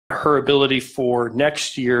her ability for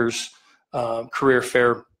next year's career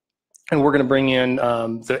fair, and we're going to bring in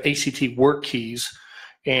the ACT work keys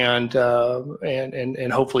and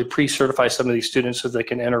hopefully pre-certify some of these students so they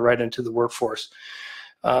can enter right into the workforce.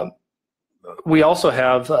 We also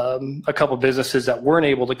have a couple businesses that weren't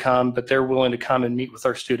able to come, but they're willing to come and meet with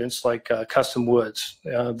our students, like Custom Woods.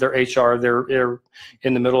 Their HR, they're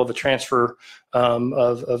in the middle of a transfer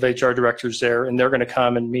of HR directors there, and they're going to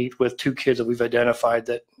come and meet with 2 kids that we've identified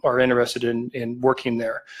that are interested in working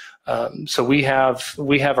there. So we have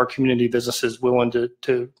our community businesses willing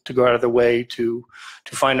to go out of their way to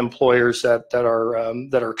find employers that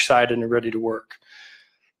are excited and ready to work.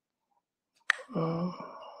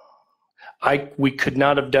 We could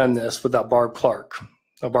not have done this without Barb Clark.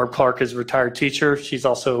 Barb Clark is a retired teacher. She's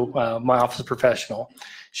also my office professional.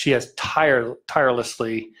 She has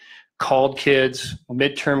tirelessly called kids,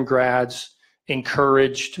 midterm grads,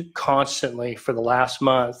 encouraged constantly for the last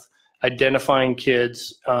month, identifying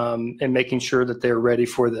kids and making sure that they're ready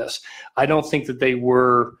for this. I don't think that they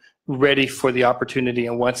were ready for the opportunity,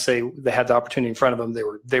 and once they had the opportunity in front of them,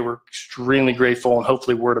 they were extremely grateful, and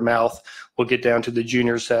hopefully word of mouth will get down to the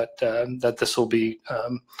juniors that this will be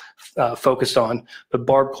focused on. But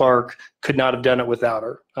Barb Clark could not have done it without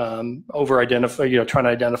her. Trying to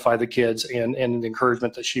identify the kids and the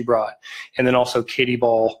encouragement that she brought, and then also Katie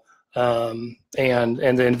Ball and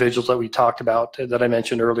the individuals that we talked about that I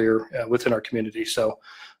mentioned earlier within our community. So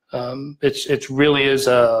it really is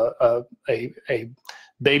a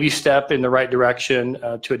baby step in the right direction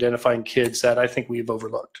to identifying kids that I think we've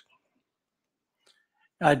overlooked.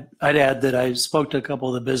 I'd add that I spoke to a couple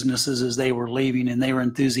of the businesses as they were leaving, and they were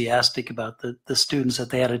enthusiastic about the students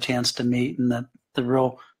that they had a chance to meet, and the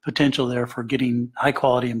real potential there for getting high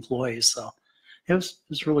quality employees. So it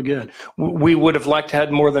was really good. We would have liked to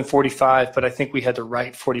have more than 45, but I think we had the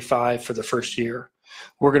right 45 for the first year.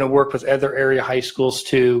 We're going to work with other area high schools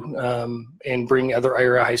too, and bring other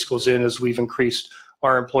area high schools in as we've increased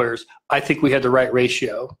our employers. I think we had the right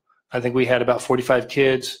ratio. I think we had about 45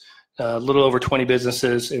 kids, a little over 20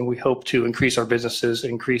 businesses, and we hope to increase our businesses,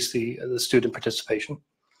 increase the student participation.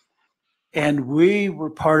 And we were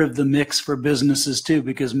part of the mix for businesses too,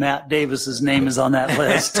 because Matt Davis's name is on that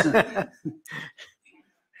list.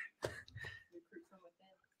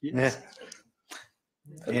 Yeah.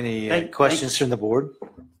 Any questions from the board?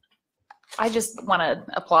 I just want to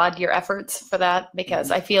applaud your efforts for that, because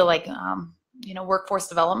I feel like workforce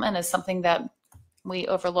development is something that we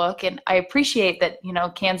overlook, and I appreciate that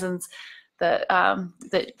Kansas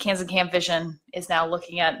the Kansas Camp Vision is now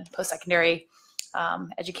looking at post-secondary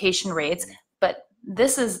education rates, but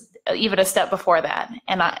this is even a step before that,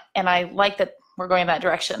 and I like that we're going in that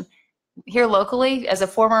direction. Here locally, as a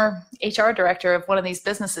former HR director of one of these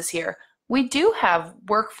businesses here, we do have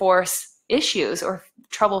workforce issues or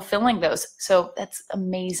trouble filling those. So that's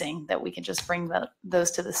amazing that we can just bring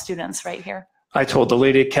those to the students right here. I told the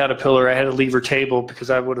lady at Caterpillar I had to leave her table because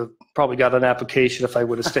I would have probably got an application if I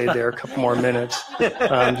would have stayed there a couple more minutes.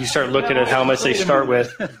 You start looking at how much they start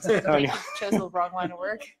with. Chose the wrong line of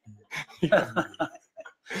work.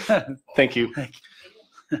 Thank you.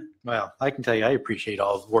 Well, I can tell you I appreciate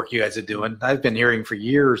all the work you guys are doing. I've been hearing for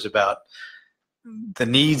years about the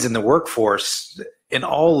needs in the workforce in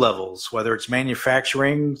all levels, whether it's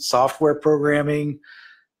manufacturing, software programming,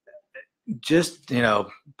 just,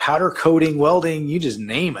 powder coating, welding, you just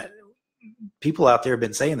name it. People out there have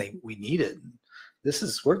been saying we need it.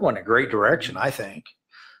 We're going in a great direction, I think.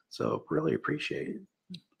 So really appreciate it.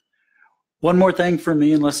 One more thing for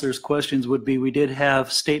me, unless there's questions, would be we did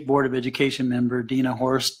have State Board of Education member Dina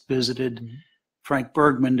Horst visited Frank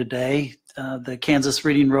Bergman today, the Kansas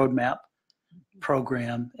Reading Roadmap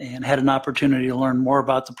program, and had an opportunity to learn more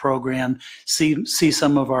about the program, see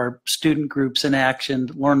some of our student groups in action,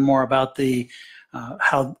 learn more about the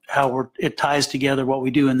how it ties together what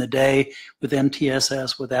we do in the day with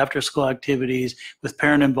MTSS, with after-school activities, with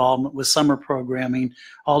parent involvement, with summer programming,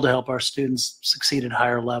 all to help our students succeed at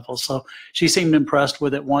higher levels. So she seemed impressed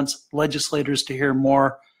with it, wants legislators to hear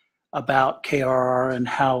more about KRR and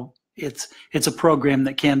how it's a program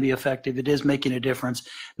that can be effective. It is making a difference,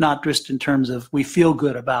 not just in terms of we feel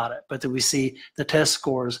good about it, but that we see the test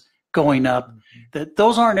scores going up. That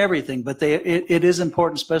those aren't everything, but it is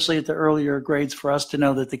important, especially at the earlier grades, for us to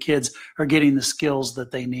know that the kids are getting the skills that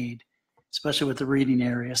they need, especially with the reading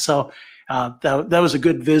area. So that was a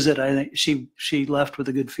good visit. I think she left with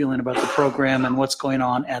a good feeling about the program and what's going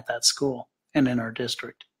on at that school and in our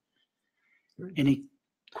district. Any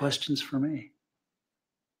questions for me?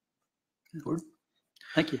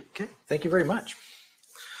 Thank you. Okay, thank you very much.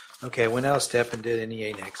 Okay, went out a step and did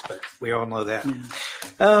NEA next, but we all know that.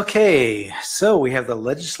 Yeah. Okay, so we have the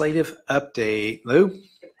legislative update. Lou,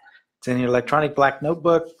 it's in your electronic black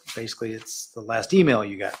notebook. Basically, it's the last email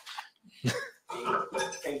you got.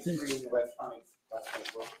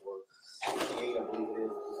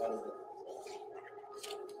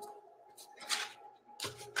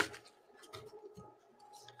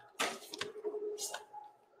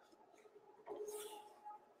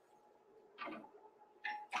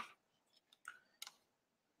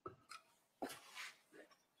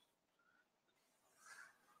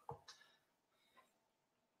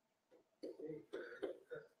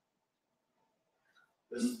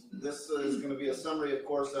 This is going to be a summary, of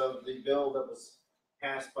course, of the bill that was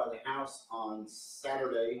passed by the House on last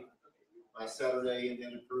Saturday, and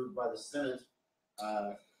then approved by the Senate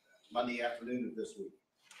Monday afternoon of this week.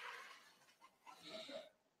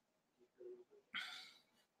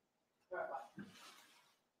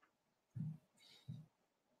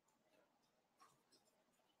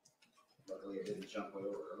 Luckily, I didn't jump way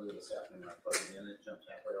over earlier this afternoon. I plugged it in, it jumped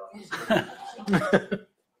halfway off.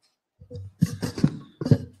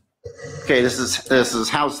 Okay, this is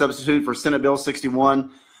House substitute for Senate Bill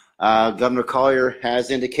 61. Governor Collier has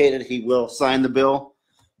indicated he will sign the bill.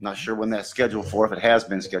 I'm not sure when that's scheduled for. If it has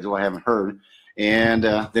been scheduled, I haven't heard. And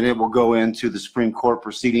then it will go into the Supreme Court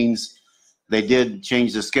proceedings. They did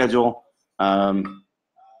change the schedule. Some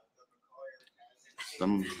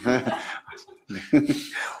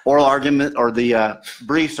oral argument, or the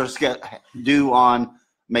briefs are due on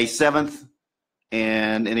May 7th,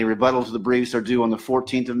 and any rebuttals to the briefs are due on the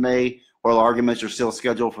 14th of May. Oral arguments are still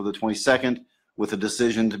scheduled for the 22nd, with a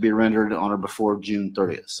decision to be rendered on or before June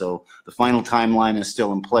 30th. So the final timeline is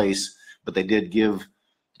still in place, but they did give the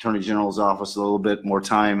Attorney General's office a little bit more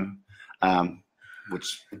time,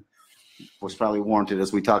 which was probably warranted,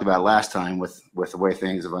 as we talked about last time, with the way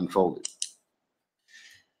things have unfolded.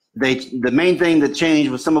 The main thing that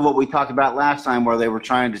changed was some of what we talked about last time, where they were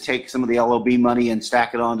trying to take some of the LOB money and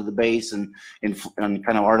stack it onto the base and kind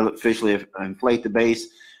of artificially inflate the base.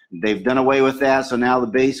 They've done away with that, so now the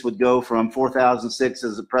base would go from $4,006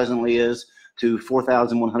 as it presently is to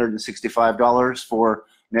 $4,165 for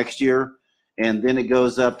next year, and then it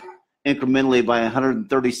goes up incrementally by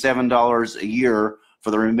 $137 a year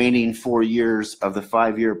for the remaining 4 years of the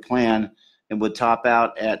 5-year plan, and would top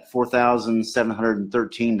out at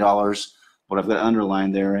 $4,713, what I've got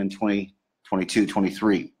underlined there, in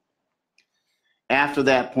 2022-23. After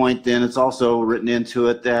that point, then it's also written into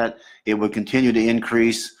it that it would continue to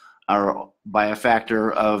increase by a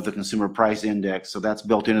factor of the consumer price index. So that's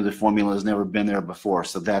built into the formula, has never been there before.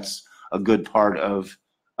 So that's a good part of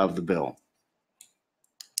the bill.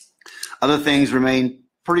 Other things remain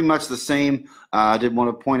pretty much the same. I did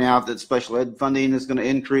want to point out that special ed funding is going to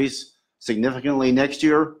increase significantly next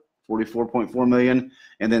year, $44.4 million,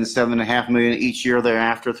 and then $7.5 million each year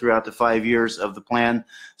thereafter throughout the 5 years of the plan.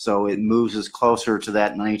 So it moves us closer to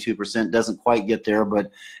that 92%. Doesn't quite get there, but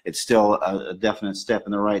it's still a definite step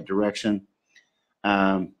in the right direction.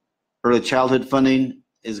 Early childhood funding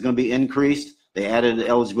is going to be increased. They added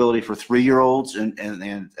eligibility for 3-year-olds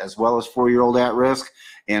and as well as 4-year-old at risk,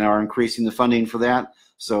 and are increasing the funding for that.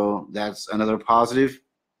 So that's another positive.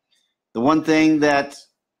 The one thing that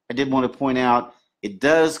I did want to point out, it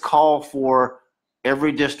does call for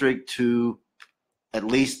every district to at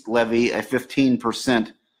least levy a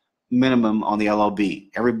 15% minimum on the LOB.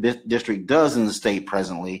 Every district does in the state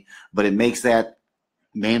presently, but it makes that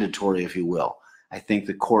mandatory, if you will. I think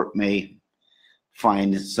the court may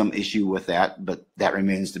find some issue with that, but that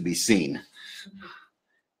remains to be seen.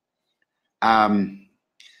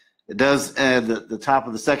 It does, the top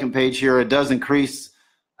of the second page here, it does increase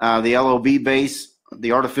the LOB base.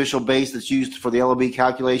 The artificial base that's used for the LOB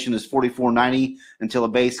calculation is $44.90 until a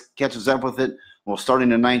base catches up with it. Well,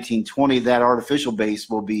 starting in 1920, that artificial base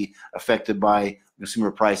will be affected by consumer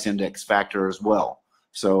price index factor as well.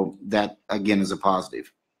 So that, again, is a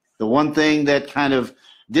positive. The one thing that kind of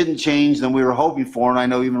didn't change than we were hoping for, and I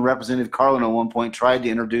know even Representative Carlin at one point tried to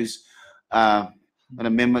introduce an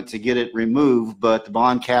amendment to get it removed, but the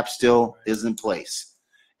bond cap still is in place.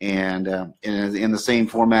 And in the same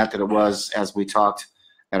format that it was as we talked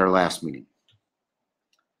at our last meeting.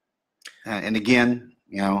 And again,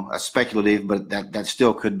 you know, a speculative, but that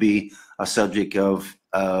still could be a subject of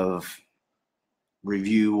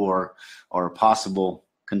review or possible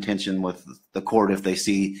contention with the court if they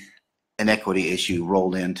see an equity issue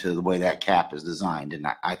rolled into the way that cap is designed. And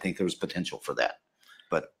I think there's potential for that,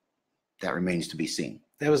 but that remains to be seen.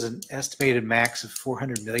 That was an estimated max of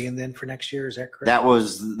 $400 million then for next year. Is that correct? That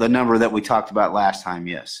was the number that we talked about last time.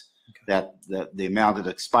 Yes. Okay. that the amount that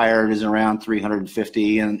expired is around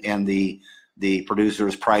 350, and the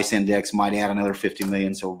producer's price index might add another 50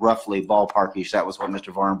 million. So roughly ballparkish, that was what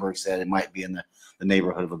Mr. Varnberg said. It might be in the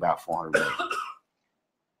neighborhood of about 400 million.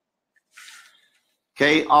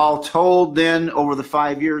 Okay, all told then over the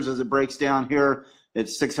 5 years as it breaks down here,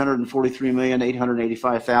 it's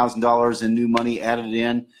 $643,885,000 in new money added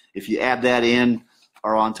in. If you add that in,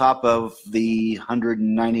 or on top of the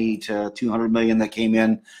 190 to 200 million that came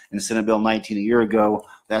in Senate Bill 19 a year ago,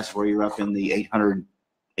 that's where you're up in the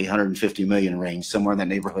 850 million range, somewhere in that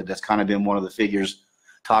neighborhood. That's kind of been one of the figures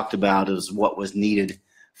talked about as what was needed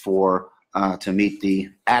for to meet the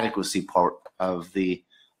adequacy part of the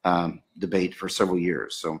debate for several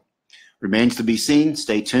years. So remains to be seen.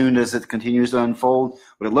 Stay tuned as it continues to unfold.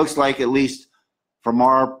 But it looks like, at least from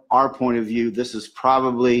our point of view, this is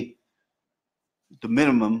probably the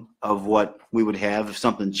minimum of what we would have. If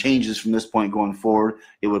something changes from this point going forward,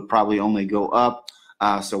 it would probably only go up.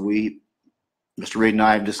 So Mr. Reed and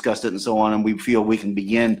I have discussed it and so on, and we feel we can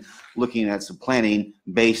begin looking at some planning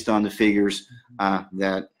based on the figures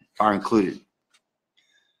that are included.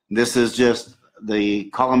 This is just the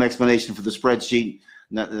column explanation for the spreadsheet.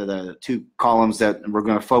 The two columns that we're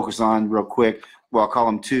going to focus on real quick. Well,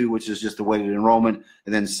 column 2, which is just the weighted enrollment,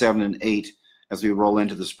 and then 7 and 8 as we roll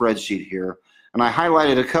into the spreadsheet here. And I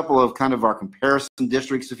highlighted a couple of kind of our comparison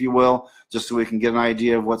districts, if you will, just so we can get an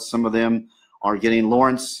idea of what some of them are getting.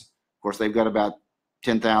 Lawrence, of course, they've got about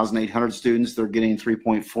 10,800 students. They're getting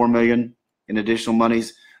 3.4 million in additional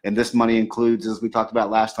monies. And this money includes, as we talked about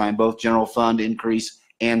last time, both general fund increase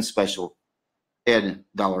and special ed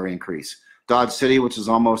dollar increase. Dodge City, which is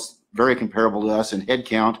almost very comparable to us in head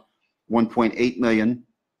count, 1.8 million.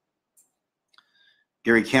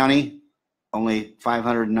 Geary County, only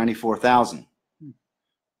 594,000.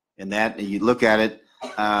 And that, you look at it,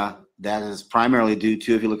 that is primarily due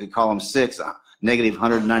to, if you look at column 6, negative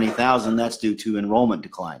 190,000, that's due to enrollment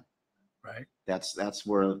decline. Right. That's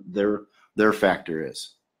where their factor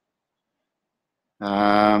is.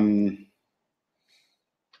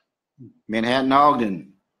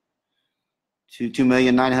 Manhattan-Ogden,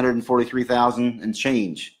 2,943,000 and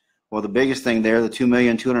change. Well, the biggest thing there, the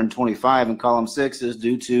 2,225,000 in column 6, is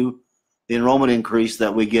due to the enrollment increase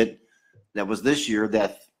that we get, that was this year,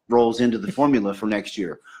 that rolls into the formula for next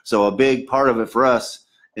year. So a big part of it for us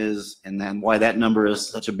is, and then why that number is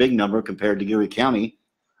such a big number compared to Geary County,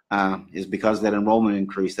 is because of that enrollment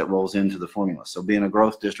increase that rolls into the formula. So being a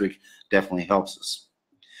growth district definitely helps us.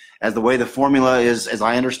 As the way the formula is, as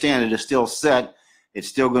I understand it, is still set, it's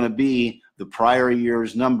still going to be the prior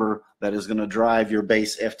year's number that is going to drive your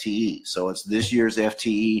base FTE. So it's this year's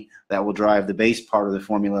FTE that will drive the base part of the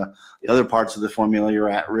formula. The other parts of the formula, you're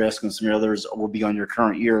at risk, and some others will be on your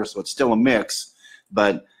current year. So it's still a mix,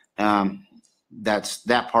 but that's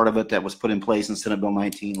that part of it that was put in place in Senate Bill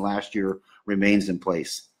 19 last year remains in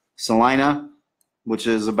place. Salina, which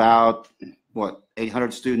is about,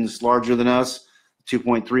 800 students larger than us,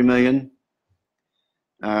 2.3 million.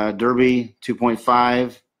 Derby,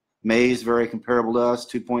 2.5. Mays, very comparable to us,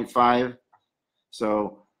 2.5.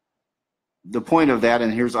 So the point of that,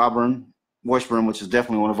 and here's Auburn, Washburn, which is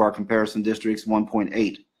definitely one of our comparison districts,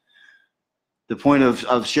 1.8. The point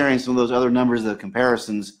of sharing some of those other numbers, the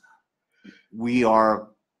comparisons, we are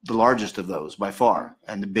the largest of those by far,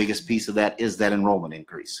 and the biggest piece of that is that enrollment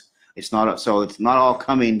increase. It's not all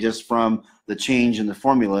coming just from the change in the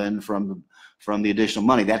formula and from the additional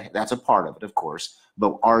money. That's a part of it, of course,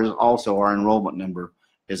 but our enrollment number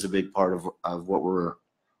is a big part of what we're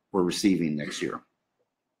receiving next year.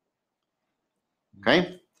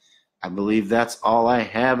 Okay, I believe that's all I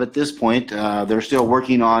have at this point. They're still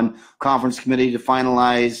working on conference committee to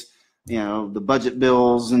finalize, the budget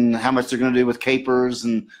bills and how much they're going to do with capers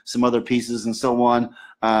and some other pieces and so on.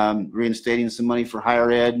 Reinstating some money for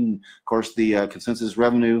higher ed, and of course the consensus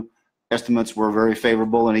revenue estimates were very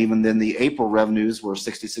favorable, and even then the April revenues were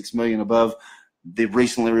 66 million above the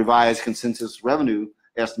recently revised consensus revenue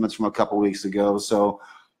estimates from a couple weeks ago. So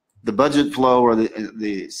the budget flow, or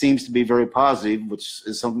the seems to be very positive, which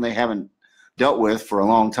is something they haven't dealt with for a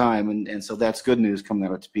long time, and so that's good news coming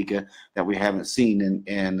out of Topeka that we haven't seen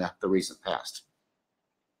in the recent past.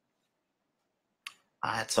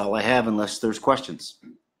 That's all I have, unless there's questions.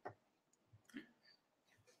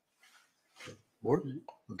 Board?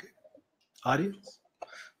 Okay. Audience?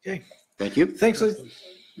 Okay. Thank you. Thanks, Lee.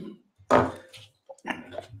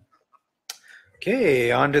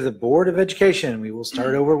 Okay, on to the Board of Education. We will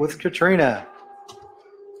start over with Katrina.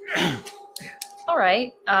 All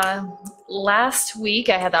right. Last week,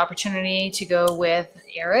 I had the opportunity to go with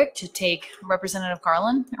Eric to take Representative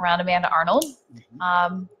Carlin around Amanda Arnold.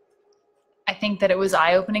 I think that it was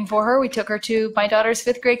eye-opening for her. We took her to my daughter's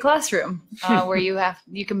 5th grade classroom, where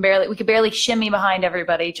we could barely shimmy behind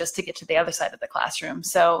everybody just to get to the other side of the classroom.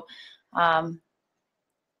 So I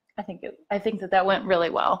think that went really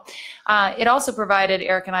well. It also provided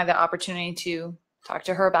Eric and I the opportunity to talk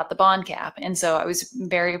to her about the bond cap, and so I was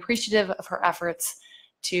very appreciative of her efforts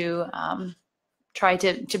to try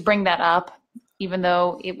to bring that up, even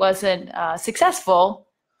though it wasn't successful.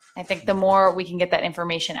 I think the more we can get that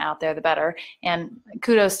information out there, the better. And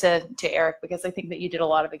kudos to Eric, because I think that you did a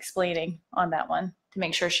lot of explaining on that one to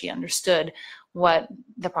make sure she understood what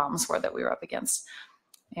the problems were that we were up against.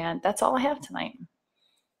 And that's all I have tonight.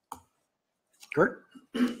 Kurt?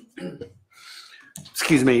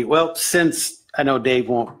 Excuse me. Well, since I know Dave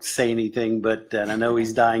won't say anything, but and I know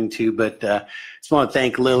he's dying to, but just want to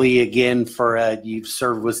thank Lily again for you've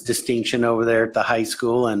served with distinction over there at the high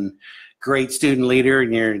school, and great student leader,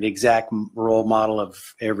 and you're an exact role model of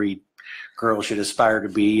every girl should aspire to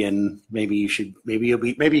be. And maybe you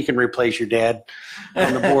can replace your dad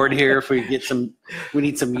on the board here if we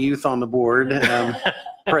need some youth on the board,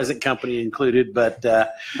 present company included. But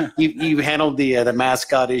you handled the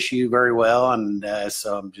mascot issue very well, and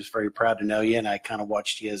so I'm just very proud to know you. And I kind of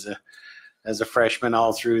watched you as a freshman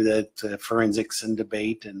all through the forensics and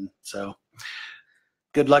debate, and so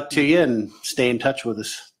good luck to you, and stay in touch with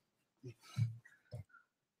us.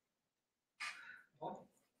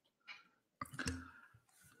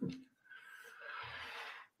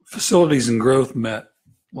 Facilities and Growth met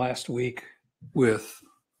last week with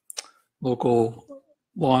local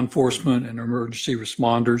law enforcement and emergency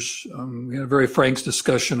responders. We had a very frank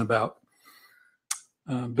discussion about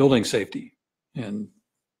building safety and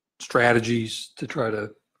strategies to try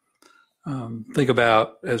to think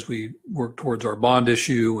about as we work towards our bond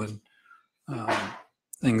issue, and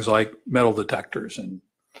things like metal detectors and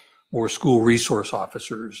more school resource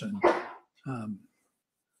officers. And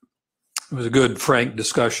it was a good, frank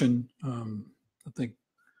discussion. I think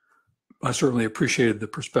I certainly appreciated the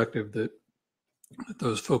perspective that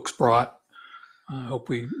those folks brought. I hope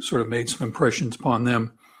we sort of made some impressions upon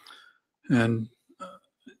them, and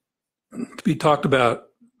to be talked about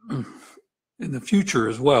in the future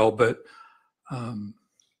as well. But one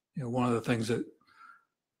of the things that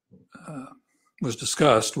was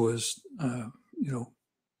discussed was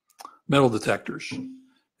metal detectors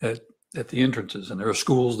at the entrances, and there are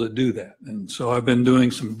schools that do that. And so I've been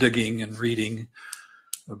doing some digging and reading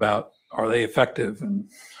about, are they effective? And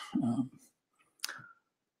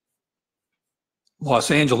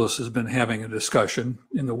Los Angeles has been having a discussion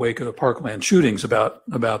in the wake of the Parkland shootings about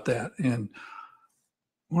that. And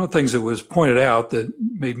one of the things that was pointed out that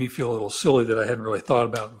made me feel a little silly that I hadn't really thought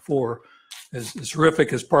about before is, as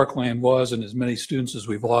horrific as Parkland was and as many students as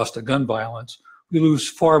we've lost to gun violence, we lose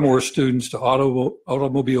far more students to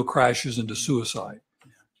automobile crashes and to suicide.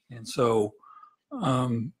 And so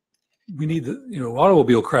we need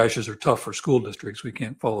automobile crashes are tough for school districts. We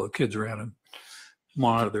can't follow kids around and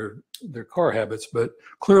monitor their car habits, but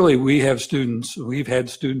clearly we've had students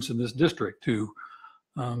in this district who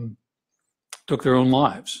took their own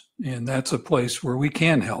lives, and that's a place where we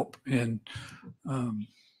can help. And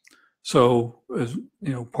so, as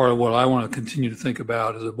part of what I want to continue to think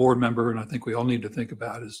about as a board member, and I think we all need to think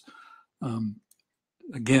about, is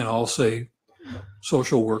again, I'll say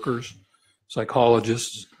social workers,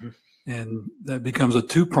 psychologists, and that becomes a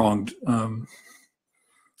two-pronged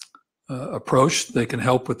approach. They can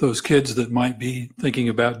help with those kids that might be thinking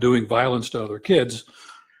about doing violence to other kids,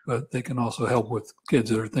 but they can also help with kids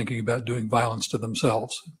that are thinking about doing violence to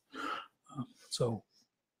themselves. So,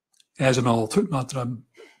 as an alternative, not that I'm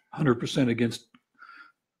 100% against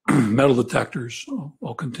metal detectors,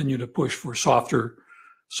 I'll continue to push for softer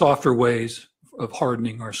ways of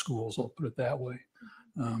hardening our schools. I'll put it that way,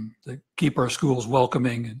 to keep our schools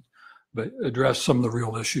welcoming, but address some of the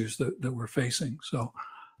real issues that we're facing. So,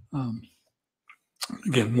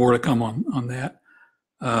 again, more to come on that.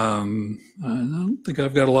 I don't think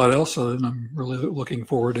I've got a lot else other than I'm really looking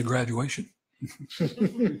forward to graduation.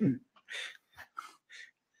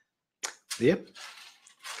 Yep.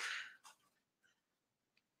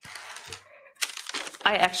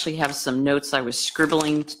 I actually have some notes I was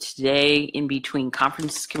scribbling today in between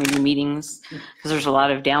conference committee meetings, because there's a lot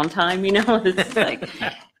of downtime, it's like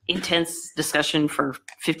intense discussion for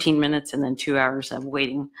 15 minutes and then 2 hours of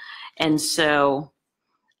waiting. And so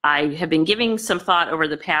I have been giving some thought over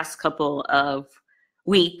the past couple of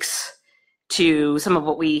weeks to some of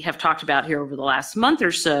what we have talked about here over the last month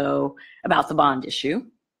or so about the bond issue.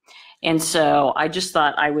 And so I just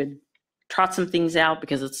thought I would trot some things out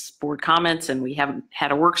because it's board comments and we haven't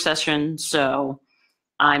had a work session. So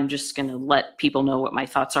I'm just going to let people know what my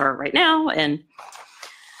thoughts are right now, and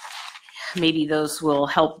maybe those will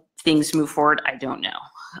help things move forward. I don't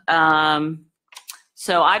know.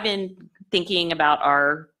 So I've been thinking about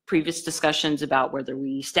our previous discussions about whether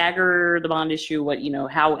we stagger the bond issue, what,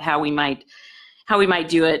 how we might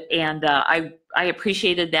do it. And I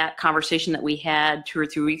appreciated that conversation that we had 2 or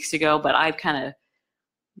 3 weeks ago, but I've kind of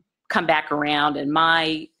come back around, and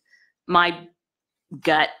my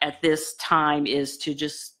gut at this time is to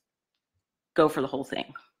just go for the whole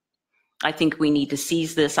thing. I think we need to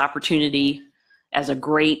seize this opportunity as a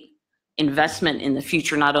great investment in the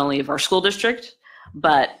future, not only of our school district,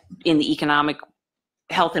 but in the economic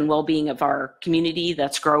health and well-being of our community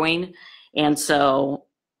that's growing. And so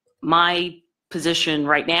my position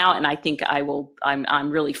right now, and I think I'm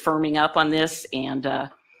really firming up on this, and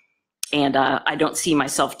I don't see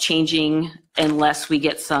myself changing unless we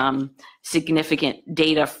get some significant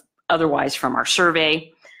data otherwise from our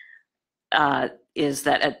survey, is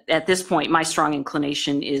that at this point, my strong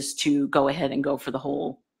inclination is to go ahead and go for the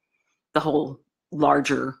whole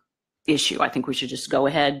larger issue. I think we should just go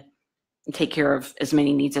ahead and take care of as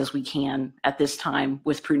many needs as we can at this time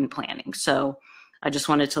with prudent planning. So I just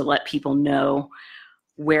wanted to let people know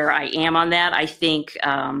where I am on that. I think,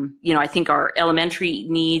 I think our elementary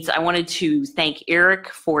needs, I wanted to thank Eric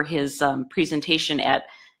for his presentation at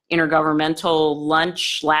intergovernmental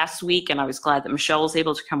lunch last week, and I was glad that Michelle was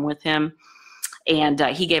able to come with him. And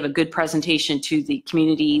he gave a good presentation to the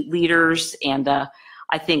community leaders, and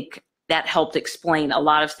I think that helped explain a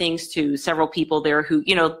lot of things to several people there who,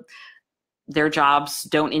 their jobs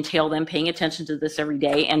don't entail them paying attention to this every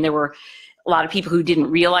day. And there were a lot of people who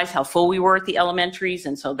didn't realize how full we were at the elementaries.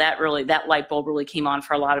 And so that light bulb really came on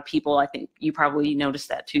for a lot of people. I think you probably noticed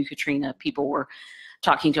that too, Katrina. People were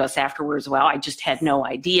talking to us afterwards. Well, I just had no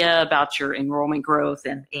idea about your enrollment growth.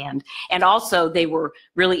 And also they were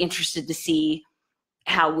really interested to see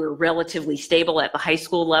how we're relatively stable at the high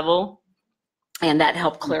school level. And that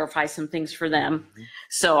helped clarify some things for them.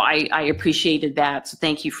 So I appreciated that. So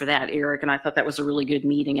thank you for that, Eric. And I thought that was a really good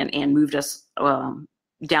meeting, and moved us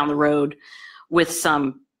down the road with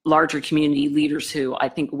some larger community leaders who I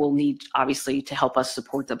think will need, obviously, to help us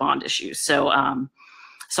support the bond issue. So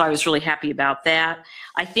I was really happy about that.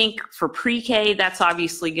 I think for pre-K, that's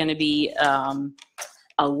obviously going to be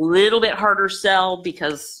a little bit harder sell,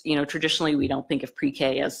 because traditionally we don't think of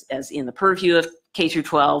pre-K as in the purview of K through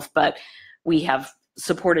 12, but we have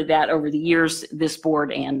supported that over the years, this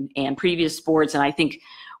board and previous boards. And I think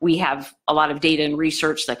we have a lot of data and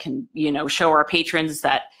research that can, show our patrons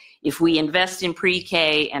that if we invest in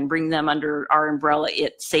pre-K and bring them under our umbrella,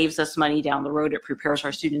 it saves us money down the road. It prepares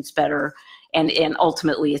our students better. And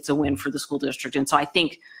ultimately it's a win for the school district. And so I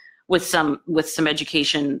think with some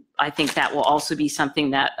education, I think that will also be something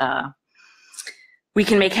that we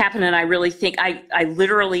can make happen. And I really think I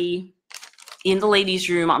literally, in the ladies'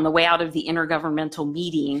 room on the way out of the intergovernmental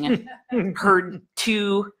meeting, heard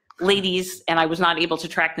 2 ladies, and I was not able to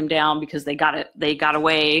track them down because they got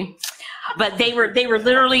away. But they were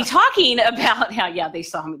literally talking about how, they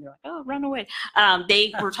saw me, they're like, oh, run away.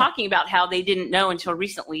 They were talking about how they didn't know until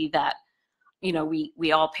recently that,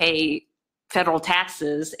 we all pay federal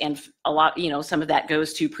taxes, and a lot, some of that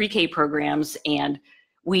goes to pre-K programs, and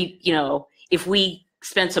we, if we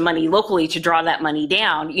spend some money locally to draw that money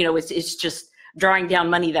down, it's just drawing down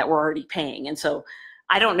money that we're already paying. And so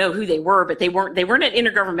I don't know who they were, but they weren't at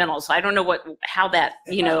intergovernmental. So I don't know how that,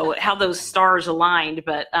 how those stars aligned,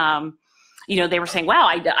 but, they were saying, wow,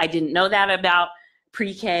 I didn't know that about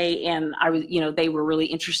pre-K. And I was, they were really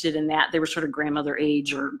interested in that. They were sort of grandmother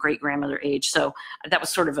age or great grandmother age. So that was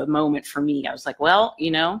sort of a moment for me. I was like, well,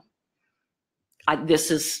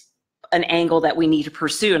 this is an angle that we need to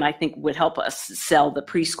pursue, and I think would help us sell the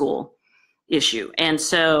preschool issue. And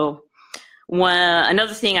so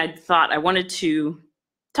another thing I thought I wanted to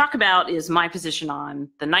talk about is my position on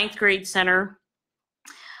the 9th grade center.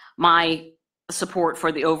 My support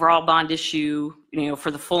for the overall bond issue,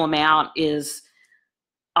 for the full amount, is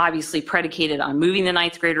obviously predicated on moving the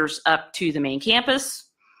 9th graders up to the main campus.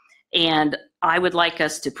 And I would like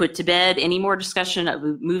us to put to bed any more discussion of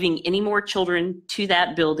moving any more children to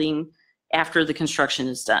that building after the construction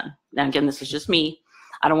is done. Now, again, this is just me.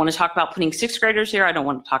 I don't want to talk about putting 6th graders there. I don't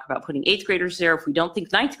want to talk about putting 8th graders there. If we don't think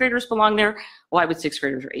 9th graders belong there, why would 6th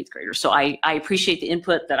graders or 8th graders? So I appreciate the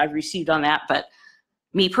input that I've received on that. But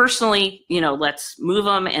me personally, let's move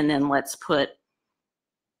them, and then let's put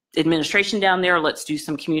administration down there. Let's do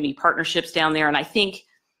some community partnerships down there. And I think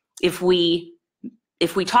if we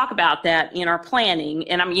talk about that in our planning,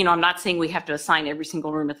 and I'm not saying we have to assign every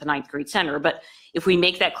single room at the 9th grade center, but if we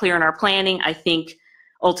make that clear in our planning, I think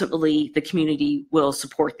ultimately the community will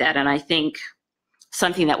support that. And I think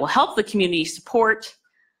something that will help the community support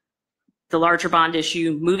the larger bond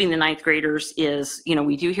issue, moving the ninth graders, is,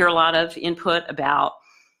 we do hear a lot of input about,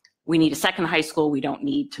 we need a second high school. We don't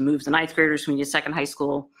need to move the ninth graders. We need a second high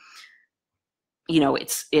school.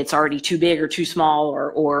 It's already too big or too small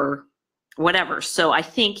or whatever. So I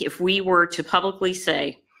think if we were to publicly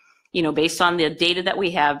say, based on the data that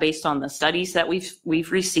we have, based on the studies that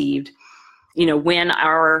we've received, when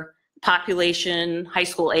our population, high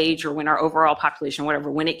school age, or when our overall population, whatever,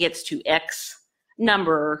 when it gets to X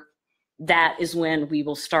number, that is when we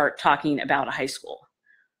will start talking about a high school.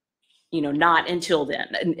 Not until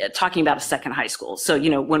then, talking about a second high school. So,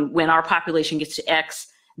 when our population gets to X,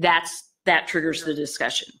 that triggers the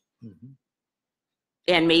discussion. Mm-hmm.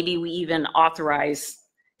 And maybe we even authorize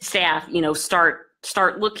staff,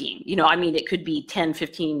 start looking, it could be 10,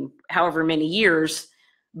 15, however many years,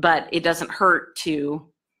 but it doesn't hurt to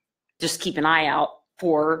just keep an eye out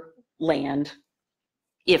for land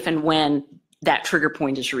if and when that trigger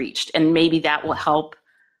point is reached. And maybe that will help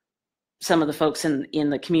some of the folks in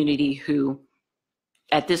the community who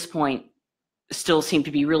at this point still seem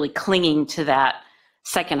to be really clinging to that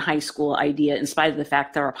second high school idea, in spite of the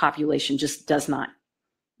fact that our population just does not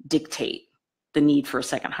dictate the need for a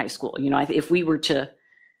second high school. If we were to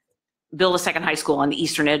build a second high school on the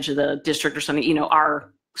eastern edge of the district or something,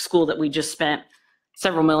 our school that we just spent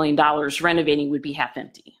several $1 million renovating would be half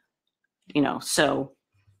empty. So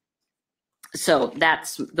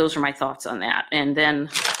those are my thoughts on that. And then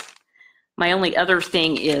my only other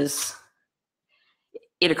thing is,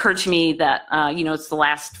 it occurred to me that, it's the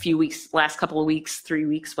last couple of weeks, 3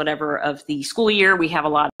 weeks, whatever, of the school year. We have a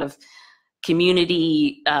lot of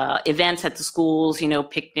community events at the schools,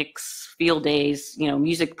 picnics, field days,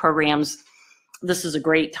 music programs. This is a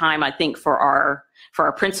great time, I think, for our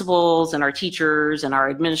principals and our teachers and our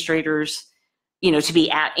administrators, to be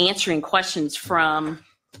answering questions from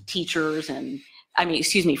teachers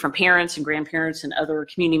from parents and grandparents and other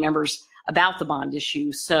community members about the bond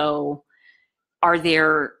issue. So are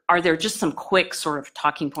there just some quick sort of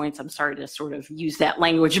talking points? I'm sorry to sort of use that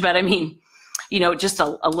language, but just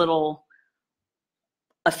a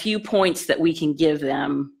few points that we can give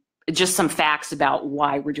them, just some facts about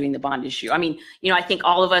why we're doing the bond issue. I think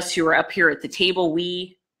all of us who are up here at the table,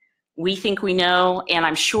 we think we know, and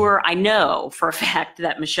I know for a fact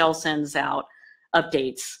that Michelle sends out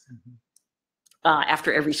updates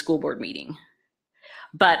after every school board meeting.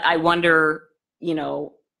 But I wonder,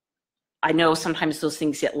 I know sometimes those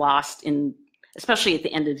things get lost especially at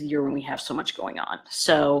the end of the year when we have so much going on.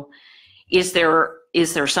 So is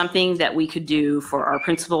there something that we could do for our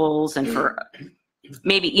principals and for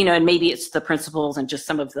maybe, and maybe it's the principals and just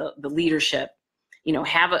some of the leadership,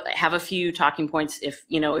 have a few talking points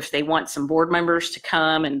if they want some board members to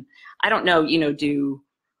come. And I don't know,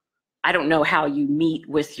 I don't know how you meet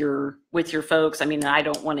with your folks. I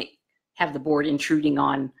don't want to have the board intruding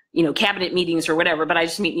on, cabinet meetings or whatever, but I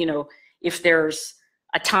just mean, if there's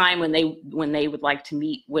a time when they would like to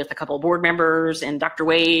meet with a couple of board members and Dr.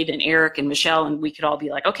 Wade and Eric and Michelle, and we could all be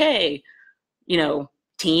like, okay,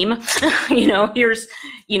 team, here's,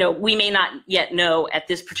 we may not yet know at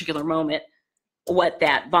this particular moment what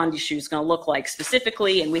that bond issue is going to look like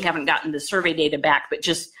specifically, and we haven't gotten the survey data back, but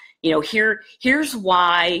just, here's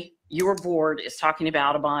why your board is talking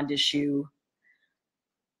about a bond issue.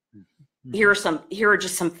 Here are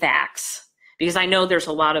just some facts, because I know there's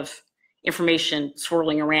a lot of information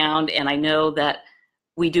swirling around, and I know that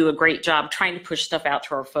we do a great job trying to push stuff out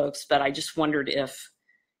to our folks, but I just wondered if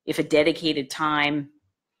a dedicated time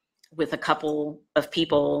with a couple of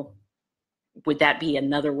people, would that be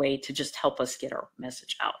another way to just help us get our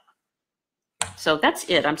message out? So that's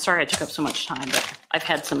it. I'm sorry I took up so much time, but I've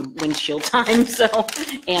had some windshield time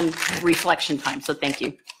and reflection time, so thank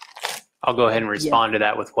you. I'll go ahead and respond to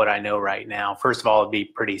that with what I know right now. First of all, it'd be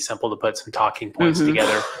pretty simple to put some talking points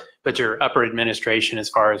together. But your upper administration, as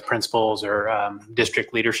far as principals or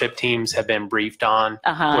district leadership teams, have been briefed on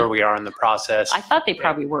where we are in the process. I thought they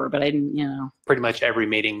probably were, but I didn't, Pretty much every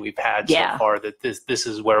meeting we've had so far, that this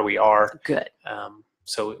is where we are. Good.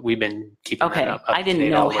 So we've been keeping that up I didn't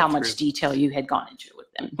know how much through. Detail you had gone into with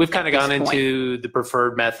them. We've kind of gone into the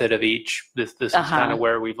preferred method of each. This is kind of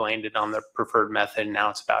where we've landed on the preferred method. And now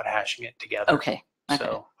it's about hashing it together. Okay.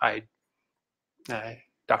 So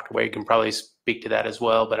Dr. Wade can probably speak to that as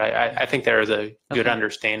well, but I think there is a good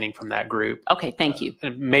understanding from that group. Okay, thank you.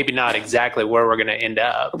 Maybe not exactly where we're going to end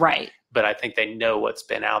up. Right. But I think they know what's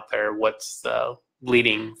been out there, what's the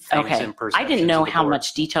leading things in perceptions. I didn't know how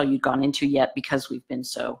much detail you'd gone into yet because we've been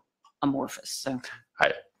so amorphous. So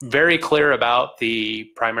very clear about the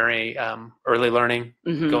primary early learning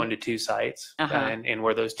Mhm. going to 2 sites, Uh-huh. and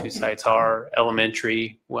where those 2 sites are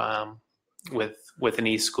elementary with an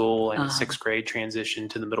East school and a 6th grade transition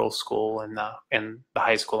to the middle school and the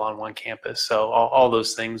high school on one campus. So all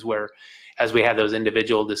those things where, as we had those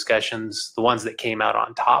individual discussions, the ones that came out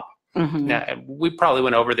on top. Mhm. Now, we probably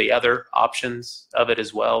went over the other options of it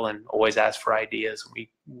as well, and always ask for ideas.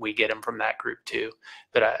 We get them from that group too.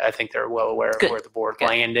 But I think they're well aware Good. of where the board Good.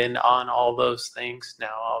 landed on all those things.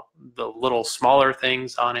 Now, the little smaller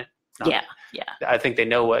things on it, Yeah. I think they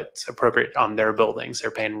know what's appropriate on their buildings. They're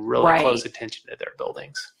paying really Right. close attention to their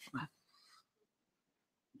buildings.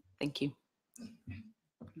 Thank you.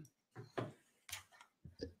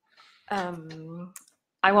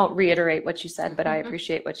 I won't reiterate what you said, but I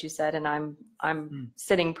appreciate what you said, and I'm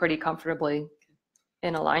sitting pretty comfortably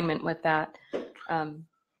in alignment with that.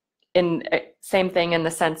 And same thing in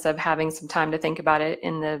the sense of having some time to think about it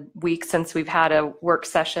in the week since we've had a work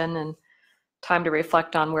session and time to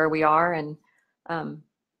reflect on where we are. And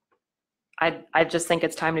I just think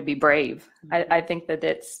it's time to be brave. I think that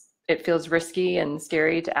it feels risky and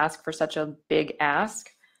scary to ask for such a big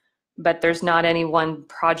ask, but there's not any one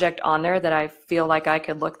project on there that I feel like I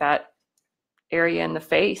could look that area in the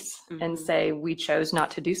face and say, we chose not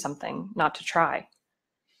to do something, not to try.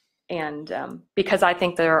 And because I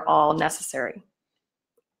think they're all necessary.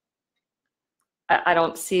 I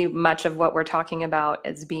don't see much of what we're talking about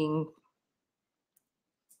as being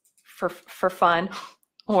for fun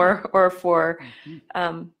or for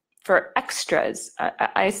extras.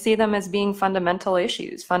 I see them as being fundamental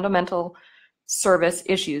issues, fundamental service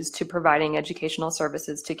issues to providing educational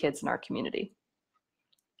services to kids in our community.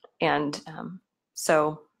 And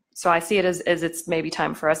so I see it as it's maybe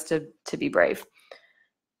time for us to be brave.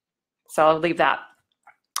 So I'll leave that.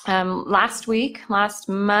 Last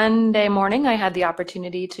Monday morning, I had the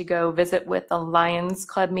opportunity to go visit with the Lions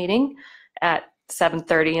Club meeting at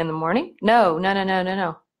 7:30 in the morning. No.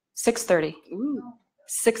 6:30. Ooh.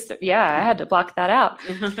 6:30. Yeah, I had to block that out.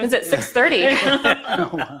 It was at 6:30.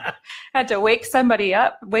 Had to wake somebody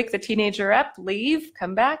up, wake the teenager up, leave,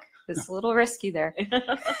 come back. It was a little risky there.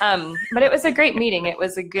 But it was a great meeting. It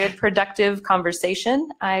was a good, productive conversation.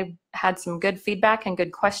 I had some good feedback and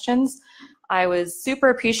good questions. I was super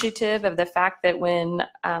appreciative of the fact that when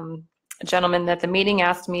a gentleman at the meeting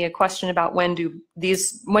asked me a question about when do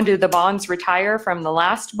the bonds retire from the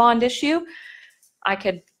last bond issue, I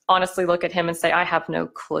could honestly look at him and say, I have no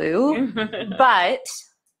clue, but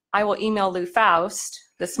I will email Lou Faust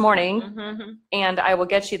this morning and I will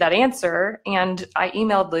get you that answer. And I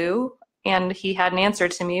emailed Lou and he had an answer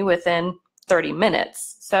to me within 30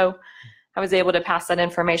 minutes. So I was able to pass that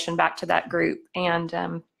information back to that group.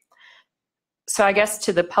 And so I guess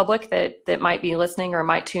to the public that might be listening or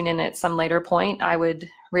might tune in at some later point, I would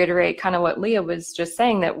reiterate kind of what Leah was just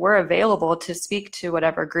saying, that we're available to speak to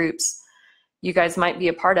whatever groups you guys might be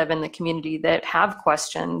a part of in the community that have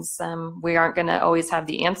questions. We aren't going to always have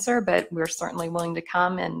the answer, but we're certainly willing to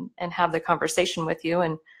come and have the conversation with you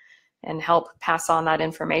and help pass on that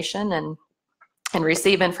information and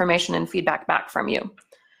receive information and feedback back from you.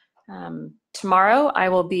 Tomorrow I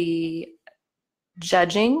will be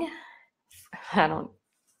judging. I'll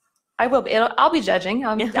be judging.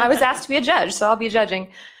 I was asked to be a judge, so I'll be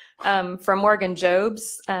judging from Morgan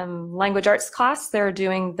Job's language arts class. They're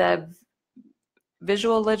doing the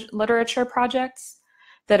visual literature projects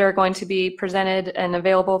that are going to be presented and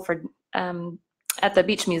available for at the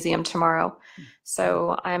Beach Museum tomorrow.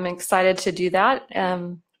 So I'm excited to do that.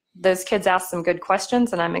 Those kids asked some good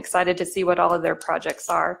questions, and I'm excited to see what all of their projects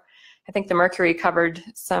are. I think the Mercury covered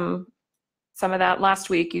some of that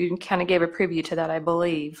last week. You kind of gave a preview to that, I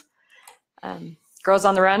believe. Girls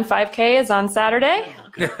on the Run 5K is on Saturday.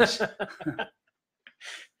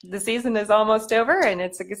 The season is almost over and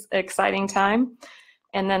it's an exciting time.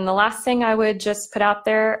 And then the last thing I would just put out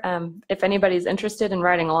there, if anybody's interested in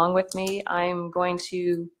riding along with me, I'm going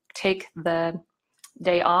to take the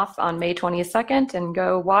day off on May 22nd and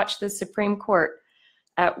go watch the Supreme Court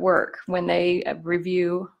at work when they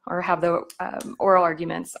review or have the oral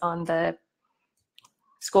arguments on the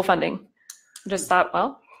school funding. Just thought,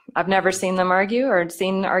 well, I've never seen them argue or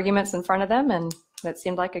seen arguments in front of them, and that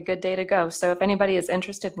seemed like a good day to go. So if anybody is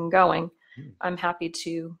interested in going, I'm happy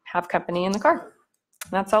to have company in the car.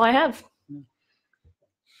 That's all I have.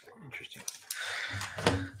 Interesting.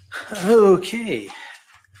 Okay.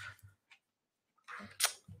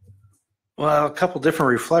 Well, a couple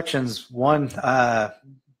different reflections. One,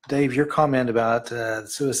 Dave, your comment about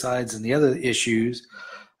suicides and the other issues.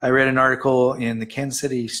 I read an article in the Kansas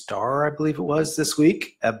City Star, I believe it was, this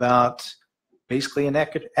week about basically an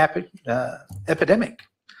epidemic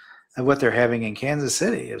of what they're having in Kansas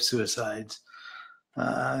City of suicides.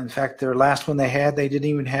 In fact, their last one they didn't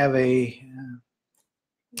even have a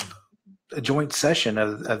joint session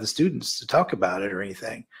of the students to talk about it or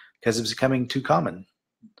anything because it was becoming too common.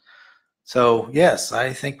 So yes,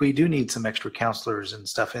 I think we do need some extra counselors and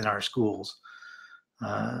stuff in our schools.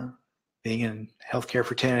 Being in healthcare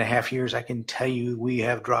for 10.5 years, I can tell you we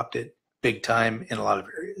have dropped it big time in a lot of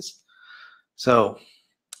areas. So,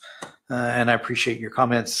 and I appreciate your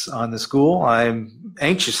comments on the school. I'm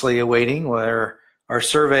anxiously awaiting our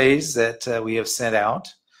surveys that we have sent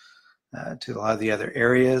out to a lot of the other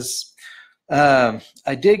areas.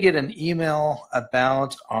 I did get an email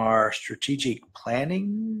about our strategic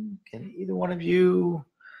planning. Can either one of you,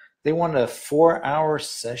 they want a 4-hour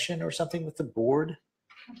session or something with the board?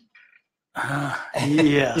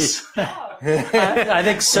 Yes. I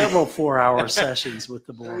think several 4-hour sessions with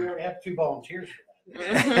the We board. already have 2 volunteers for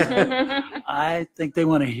that. I think they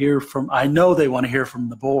want to hear from, I know they want to hear from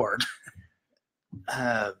the board.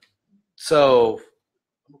 So,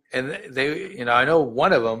 and they, I know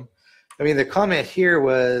one of them, the comment here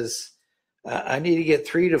was, I need to get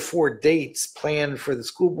 3 to 4 dates planned for the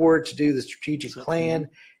school board to do the strategic plan.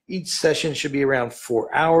 Each session should be around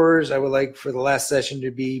 4 hours. I would like for the last session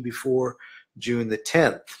to be before June the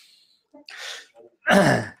 10th.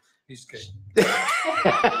 He's good.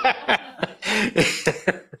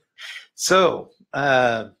 So,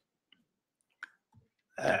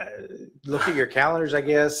 look at your calendars, I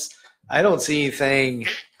guess. I don't see anything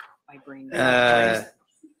My brain.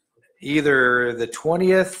 either the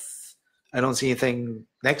 20th. I don't see anything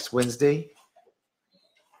next Wednesday.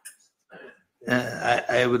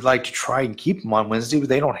 I would like to try and keep them on Wednesday, but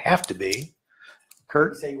they don't have to be.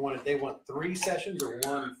 Kurt? Say they want 3 sessions or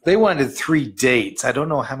 1? They wanted 3 dates. I don't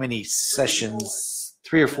know how many sessions,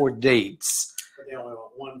 3 or 4 dates. But they only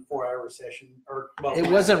want 1 4-hour session. It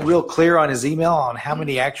wasn't real clear on his email on how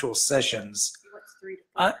many actual sessions.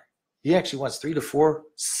 He actually wants 3 to 4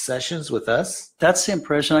 sessions with us. That's the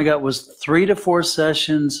impression I got, was 3 to 4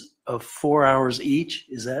 sessions of 4 hours each.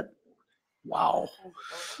 Is that? Wow.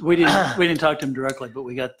 We didn't talk to him directly, but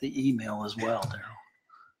we got the email as well, Daryl.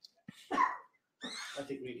 I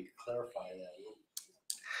think we need to clarify that.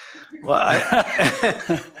 Well, I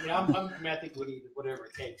think we need whatever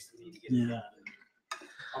it takes. We need to get it done.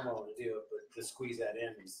 I'm willing to do it, but to squeeze that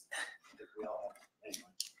in is, I think we all have. Anyway.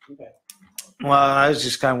 Okay. Well, I was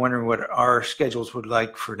just kind of wondering what our schedules would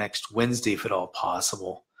like for next Wednesday, if at all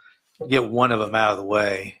possible. Get one of them out of the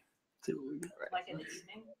way. Like in the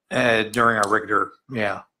evening? During our regular,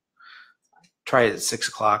 try it at 6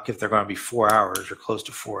 o'clock if they're going to be 4 hours or close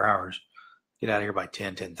to 4 hours. Get out of here by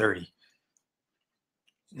 10:30.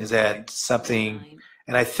 Is that something?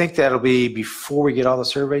 And I think that'll be before we get all the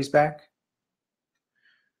surveys back.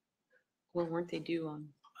 Well, weren't they due on?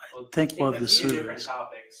 I think one of the Two different surveys.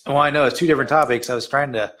 topics. Well, I know it's 2 different topics. I was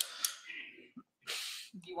trying to.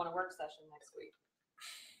 Do you want a work session next week?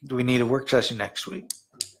 Do we need a work session next week?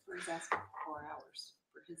 He's asking for 4 hours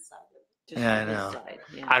for his side. Yeah, I know.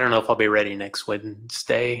 I don't know if I'll be ready next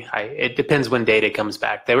Wednesday. It depends when data comes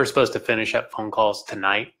back. They were supposed to finish up phone calls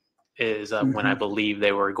tonight is when I believe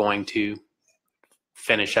they were going to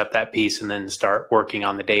finish up that piece and then start working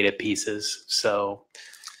on the data pieces. So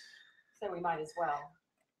we might as well.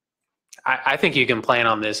 I think you can plan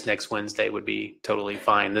on this next Wednesday would be totally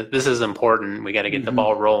fine. This is important. We got to get the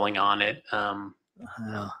ball rolling on it.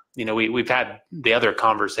 We've had the other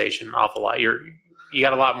conversation an awful lot. You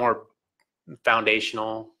got a lot more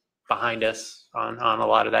foundational behind us on a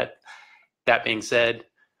lot of that. That being said,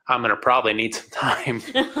 I'm going to probably need some time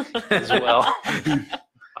as well.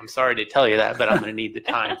 I'm sorry to tell you that, but I'm going to need the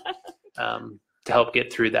time to help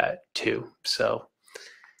get through that too. So,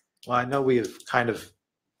 well, I know we have kind of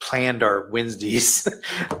planned our Wednesdays,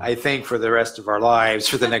 I think, for the rest of our lives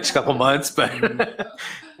for the next couple months, but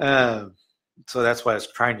so that's why I was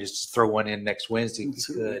trying to just throw one in next Wednesday if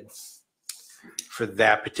we could for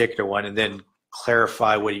that particular one, and then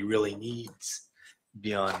clarify what he really needs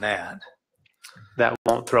beyond that. That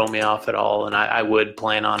won't throw me off at all, and I would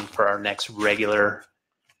plan on for our next regular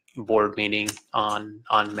board meeting on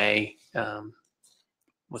May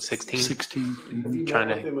 16? 16. I'm trying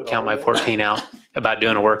to count my 14 out about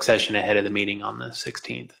doing a work session ahead of the meeting on the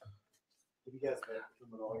 16th. Have you guys met with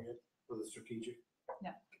them at all yet for the strategic?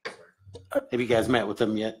 Have you guys met with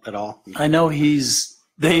them yet at all? I know First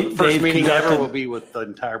they've meeting ever will conducted, be with the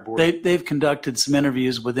entire board. they've conducted some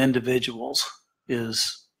interviews with individuals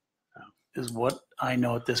is what I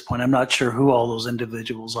know at this point. I'm not sure who all those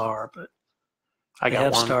individuals are, but I they got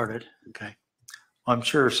have one. started. Okay. I'm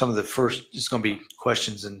sure some of the first is going to be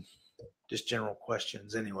questions and just general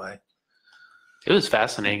questions anyway. It was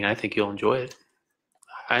fascinating. I think you'll enjoy it.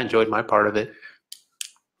 I enjoyed my part of it.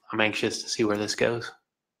 I'm anxious to see where this goes.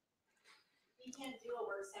 You can't do a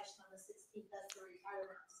work session on the 16th. That's the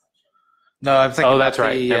retirement session. No, I'm thinking. Oh, that's about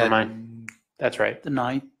right. the, Never mind. That's right. The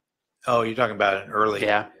 9th. Oh, you're talking about it early.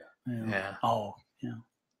 Yeah. Yeah, Oh, yeah.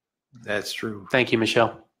 that's true. Thank you,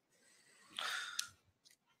 Michelle.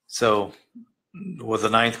 So, will the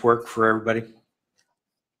 9th work for everybody?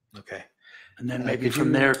 Okay. And then Uh, maybe could from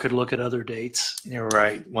you- there could look at other dates. You're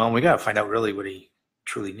right. Well, we got to find out really what he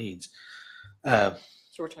truly needs. So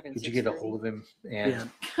we're talking. Did you get a hold of him?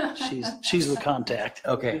 And Yeah, she's the contact.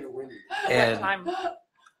 okay. What And time?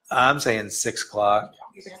 I'm saying 6 o'clock.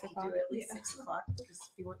 You have to do at least 6 o'clock because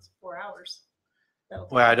he works 4 hours. That'll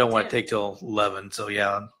Well, I don't want to 10. take till 11, so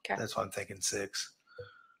yeah, Okay. that's why I'm thinking 6.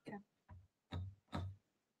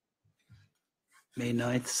 May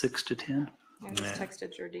 9th, 6 to 10. I just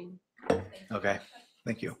texted Jardine. Okay,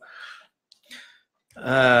 thank you.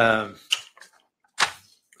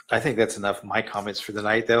 I think that's enough of my comments for the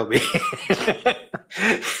night. That'll be Can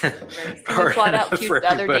we plot out enough cute for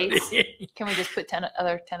other everybody. dates? Can we just put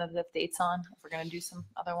other tentative dates on if we're going to do some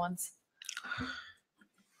other ones?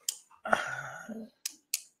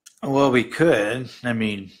 Well, we could. I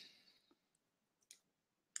mean,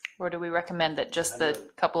 Or do we recommend that just the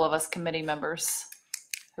couple of us committee members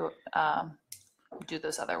who do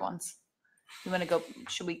those other ones? You want to go,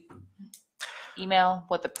 should we email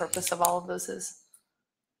what the purpose of all of those is?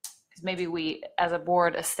 Because maybe we, as a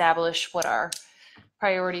board, establish what our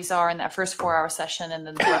priorities are in that first 4-hour session, and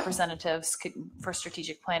then the representatives could, for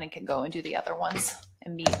strategic planning, can go and do the other ones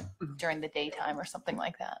and meet during the daytime or something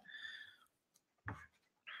like that.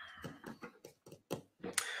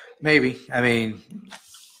 maybe. I mean,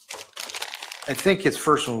 I think his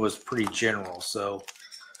first one was pretty general, so.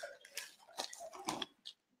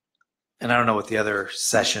 And I don't know what the other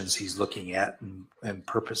sessions he's looking at and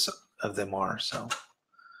purpose of them are, so.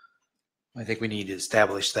 I think we need to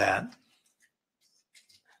establish that.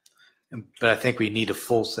 But I think we need a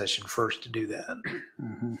full session first to do that.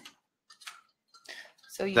 Mhm.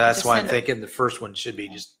 So you That's just why I'm send a- thinking the first one should be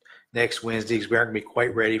just next Wednesday, because we aren't gonna be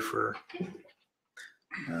quite ready for.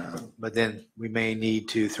 But then we may need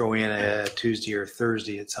to throw in a Tuesday or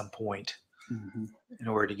Thursday at some point Mhm. in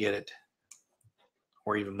order to get it,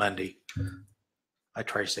 or even Monday. I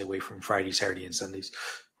try to stay away from Friday, Saturday, and Sundays.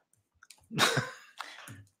 That's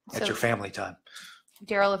So- your family time.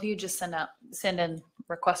 Daryl, if you just send in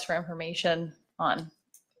requests for information on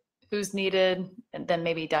who's needed, and then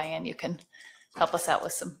maybe Diane, you can help us out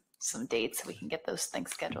with some dates so we can get those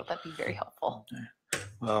things scheduled. That'd be very helpful.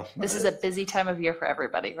 Well, This is a busy time of year for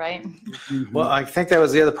everybody, right? Mhm. well, I think that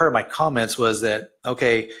was the other part of my comments was that,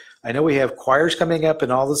 okay, I know we have choirs coming up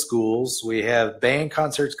in all the schools. We have band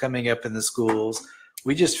concerts coming up in the schools.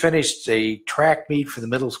 We just finished a track meet for the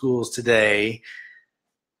middle schools today.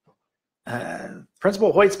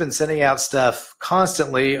 Principal Hoyt's been sending out stuff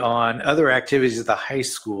constantly on other activities at the high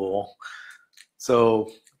school.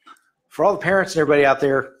 So for all the parents and everybody out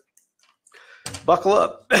there, buckle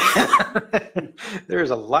up.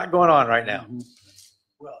 There's a lot going on right now. Mhm.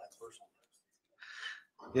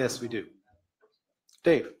 Yes, we do.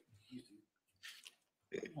 Dave.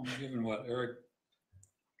 Well, given what Eric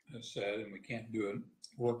has said, and we can't do a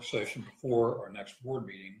work session before our next board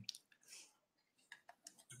meeting,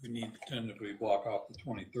 we need to tentatively block off the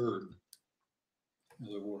 23rd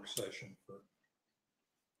as a work session for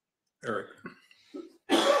Eric.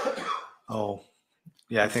 Oh,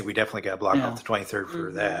 yeah, I think we definitely got to block Yeah. off the 23rd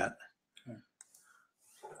for Mhm. that.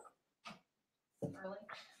 Early?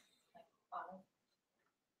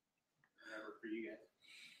 Never for you guys.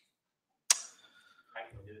 I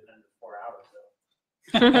can do it under 4 hours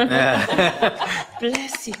though.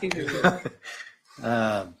 Bless you.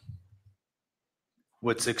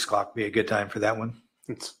 Would 6 o'clock be a good time for that one?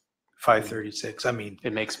 It's 5:36. I mean,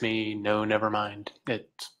 It makes me no, never mind.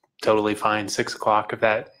 It's totally fine. 6 o'clock. If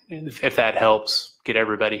that helps get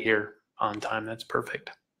everybody here on time, that's perfect.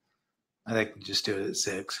 I think we just do it at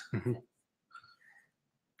 6. Mhm.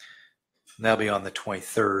 And that'll be on the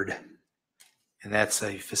 23rd. And that's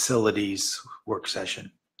a facilities work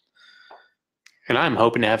session. And I'm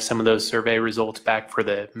hoping to have some of those survey results back for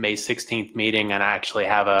the May 16th meeting, and I actually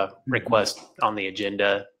have a request on the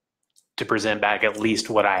agenda to present back at least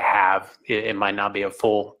what I have. It might not be a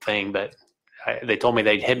full thing, but they told me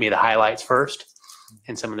they'd hit me the highlights first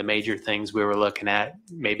and some of the major things we were looking at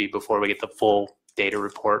maybe before we get the full data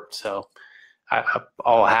report. So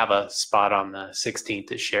I'll have a spot on the 16th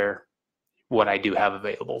to share what I do have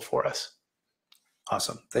available for us.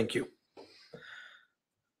 Awesome. Thank you.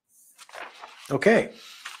 Okay.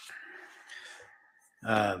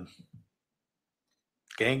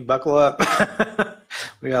 Gang, buckle up.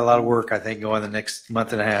 We got a lot of work, I think, going the next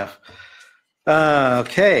month and a half.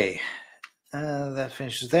 Okay. That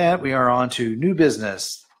finishes that. We are on to new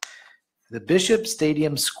business. The Bishop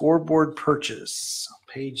Stadium scoreboard purchase,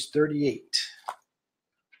 page 38.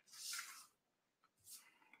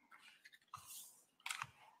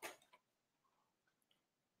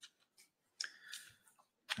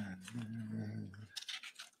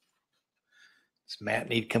 Does Matt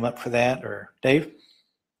need to come up for that, or Dave?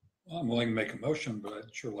 Well, I'm willing to make a motion, but I'd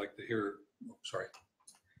sure like to hear, sorry.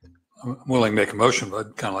 I'm willing to make a motion, but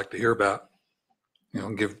I'd kind of like to hear about,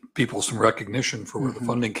 give people some recognition for where the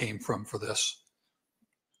funding came from for this.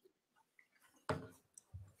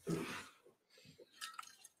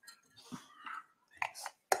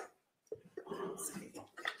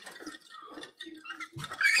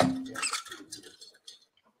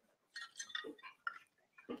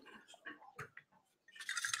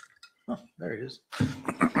 Oh, there it is.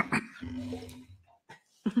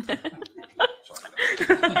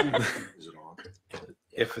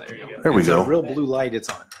 There we go. A real blue light, it's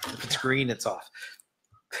on. If it's green, it's off.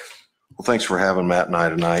 Well, thanks for having Matt and I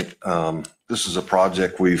tonight. This is a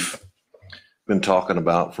project we've been talking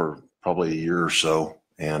about for probably a year or so,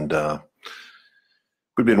 and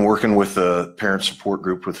we've been working with the parent support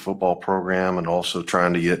group with the football program, and also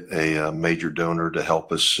trying to get a major donor to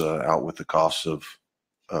help us out with the costs of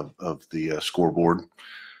the scoreboard.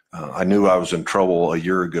 I knew I was in trouble a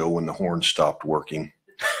year ago when the horn stopped working.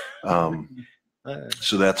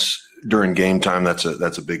 So that's during game time. That's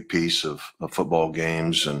a big piece of football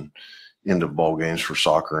games and end of ball games for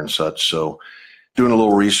soccer and such. So doing a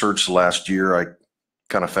little research last year, I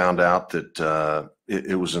kind of found out that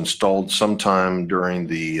it was installed sometime during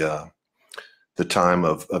the time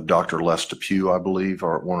of Dr. Les DePew, I believe,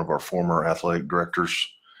 one of our former athletic directors.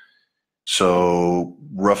 So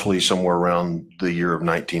roughly somewhere around the year of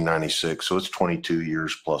 1996. So it's 22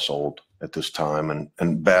 years plus old at this time,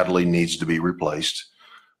 and badly needs to be replaced.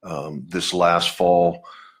 This last fall,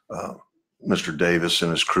 Mr. Davis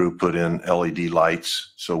and his crew put in LED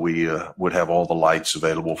lights, so we would have all the lights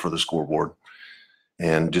available for the scoreboard,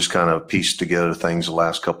 and just kind of pieced together things the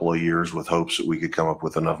last couple of years with hopes that we could come up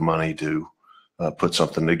with enough money to put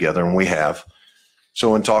something together, and we have.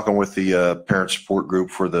 So in talking with the parent support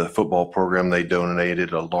group for the football program, they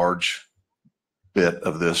donated a large bit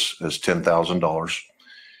of this as $10,000.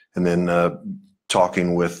 And then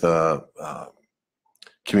talking with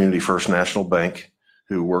Community First National Bank,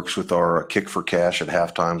 who works with our kick for cash at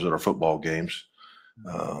half times at our football games.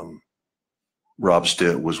 Rob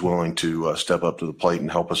Stitt was willing to step up to the plate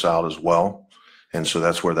and help us out as well. And so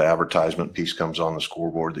that's where the advertisement piece comes on the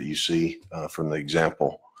scoreboard that you see from the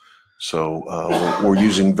example. So we're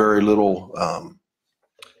using very little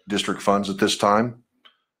district funds at this time.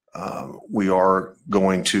 We are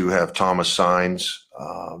going to have Thomas Signs.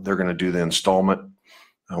 They're going to do the installment.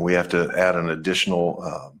 We have to add an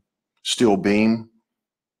additional steel beam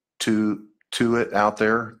to it out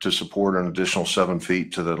there to support an additional 7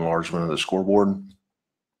 feet to the enlargement of the scoreboard.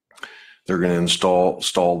 They're going to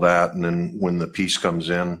install that, and then when the piece comes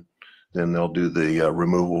in, then they'll do the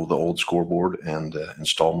removal of the old scoreboard and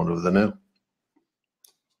installment of the new.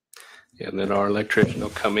 Yeah, and then our electrician will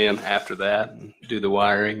come in after that and do the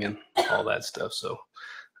wiring and all that stuff. So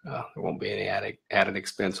there won't be any added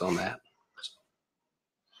expense on that.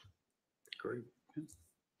 Great.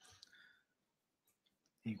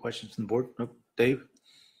 Any questions from the board? Nope. Dave?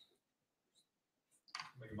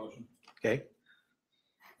 Make a motion. Okay.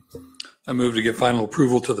 I move to give final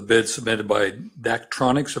approval to the bid submitted by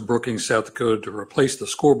Daktronics of Brookings, South Dakota to replace the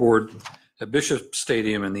scoreboard at Bishop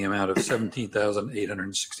Stadium in the amount of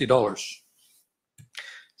 $17,860.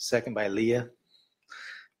 Second by Leah.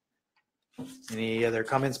 Any other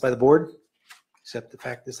comments by the board? Except the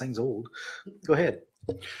fact this thing's old. Go ahead.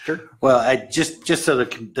 Sure. Well, I just so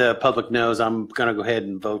the public knows, I'm going to go ahead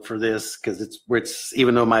and vote for this because it's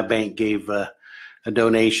even though my bank gave a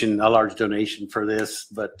large donation for this,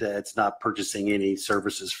 but it's not purchasing any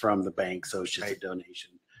services from the bank, so it's just a donation.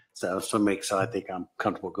 So I think I'm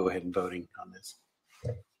comfortable go ahead and voting on this.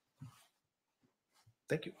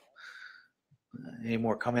 Thank you. Any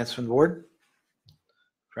more comments from the board?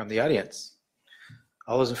 From the audience?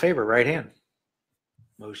 All those in favor, right hand.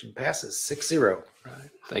 Motion passes 6-0. Right.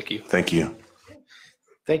 Thank you. Thank you.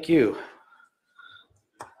 Thank you.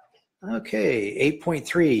 Okay,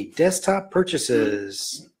 8.3, desktop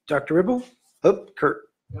purchases. Dr. Ribble? Oh, Kurt.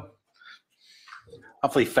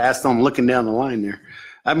 Awfully fast on looking down the line there.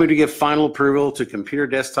 I move to give final approval to computer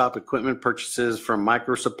desktop equipment purchases from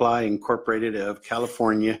Micro Supply Incorporated of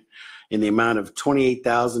California in the amount of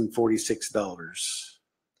 $28,046.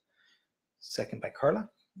 second by Carla.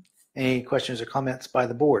 Any questions or comments by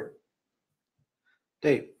the board?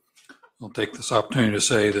 Dave? I'll take this opportunity to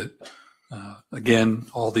say that, again,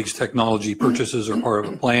 all these technology purchases are part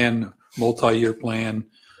of a plan, multi-year plan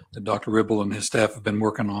that Dr. Ribble and his staff have been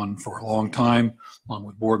working on for a long time, along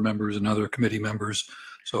with board members and other committee members.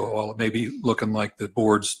 So while it may be looking like the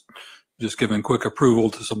board's just giving quick approval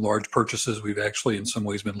to some large purchases, we've actually in some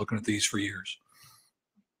ways been looking at these for years.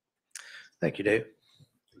 Thank you, Dave.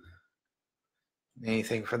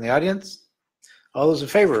 Anything from the audience? All those in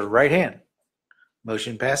favor, right hand.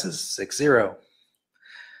 Motion passes 6-0.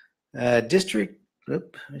 District, let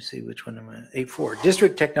me see which one am I? 8-4.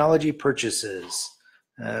 District technology purchases,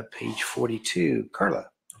 page 42. Carla.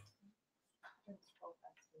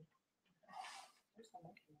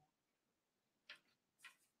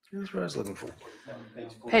 That's what I was looking for.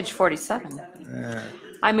 Page 47.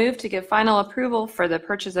 I move to give final approval for the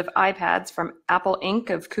purchase of iPads from Apple Inc.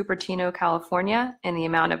 of Cupertino, California in the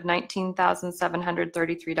amount of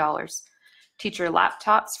 $19,733. Teacher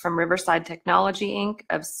laptops from Riverside Technology Inc.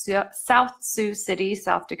 of South Sioux City,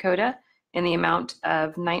 South Dakota in the amount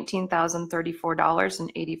of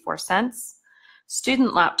 $19,034.84.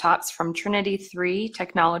 Student laptops from Trinity 3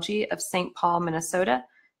 Technology of St. Paul, Minnesota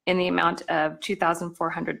in the amount of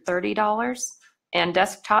 $2,430, and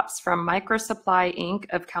desktops from Microsupply Inc.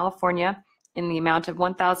 of California in the amount of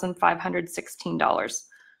 $1,516,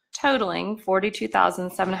 totaling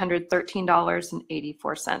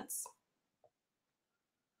 $42,713.84.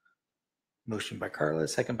 Motion by Carla,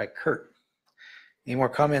 second by Kurt. Any more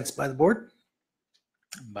comments by the board?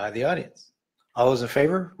 By the audience? All those in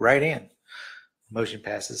favor, right hand. Motion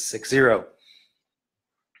passes 6-0.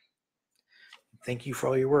 Thank you for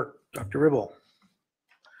all your work, Dr. Ribble.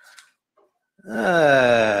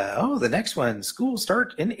 The next one, school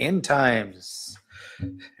start and end times.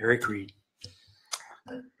 Eric Reed.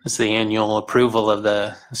 This is the annual approval of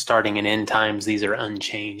the starting and end times. These are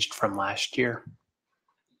unchanged from last year.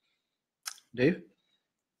 Dave?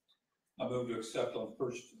 I move to accept on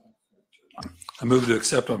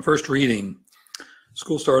first reading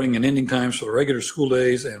school starting and ending times for the regular school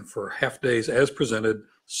days and for half days as presented,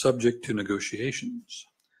 subject to negotiations.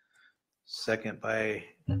 Second by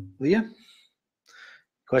Leah.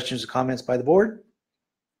 Questions or comments by the board?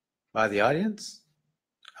 By the audience?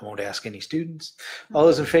 I won't ask any students. All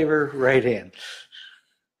those in favor, right hand.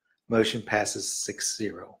 Motion passes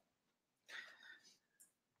 6-0.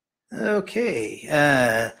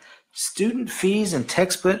 Okay. Student fees and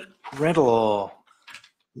textbook rental.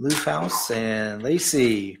 Lufhouse and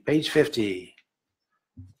Lacey, page 50.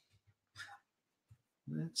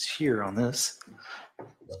 Let's hear on this.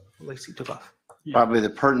 Lacey took off. Probably the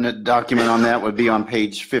pertinent document on that would be on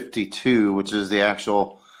page 52, which is the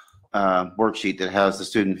actual worksheet that has the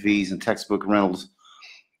student fees and textbook rentals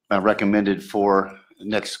recommended for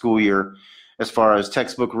next school year. As far as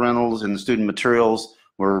textbook rentals and student materials,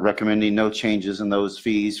 we're recommending no changes in those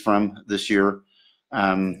fees from this year.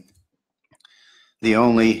 The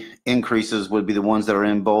only increases would be the ones that are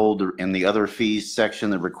in bold or in the other fees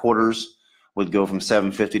section. The recorders would go from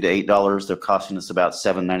 $7.50 to $8. They're costing us about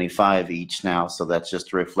 $7.95 each now, so that's just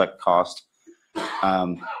to reflect cost.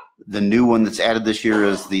 The new one that's added this year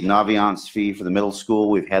is the Naviance fee for the middle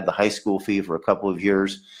school. We've had the high school fee for a couple of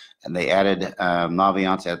years, and they added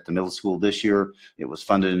Naviance at the middle school this year. It was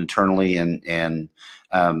funded internally and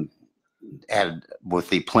added with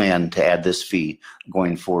the plan to add this fee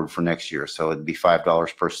going forward for next year. So it'd be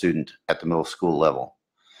 $5 per student at the middle school level.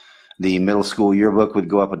 The middle school yearbook would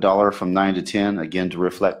go up $1 from 9 to 10, again to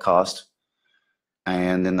reflect cost.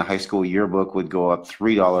 And then the high school yearbook would go up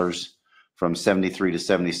 $3 from 73 to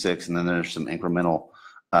 76. And then there's some incremental,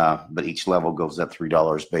 but each level goes up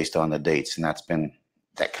 $3 based on the dates. And that's been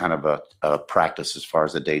that kind of a practice as far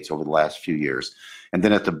as the dates over the last few years. And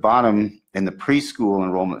then at the bottom in the preschool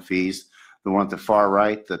enrollment fees, the one at the far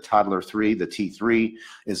right, the toddler 3, the T3,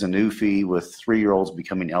 is a new fee with 3-year-olds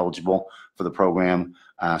becoming eligible for the program.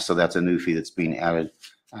 So that's a new fee that's being added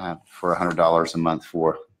for $100 a month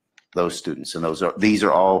for those students. And these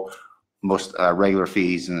are all most regular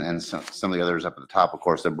fees, and some of the others up at the top, of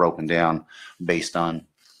course, they're broken down based on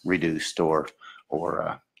reduced or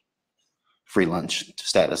free lunch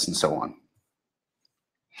status and so on.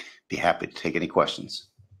 Be happy to take any questions.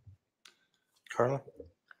 Carla?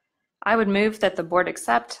 I would move that the board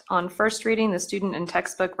accept on first reading the student and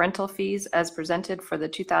textbook rental fees as presented for the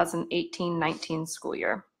 2018-19 school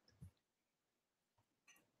year.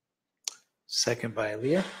 Second by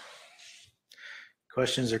Leah.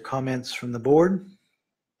 Questions or comments from the board?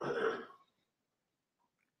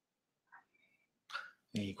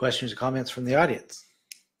 Any questions or comments from the audience?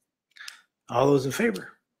 All those in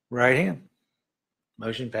favor, right hand.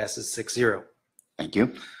 Motion passes 6-0. Thank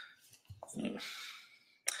you.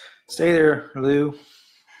 Stay there, Lou.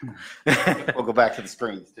 We'll go back to the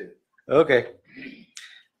screens too. Okay.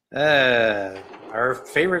 Our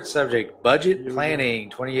favorite subject, budget planning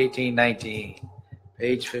 2018-19,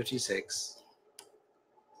 page 56.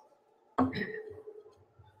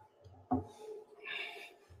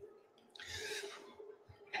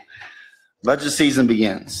 Budget season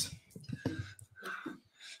begins.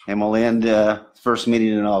 And we'll end first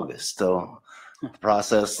meeting in August. So the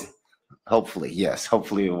process, hopefully, yes,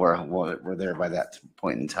 hopefully we're there by that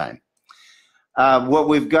point in time. What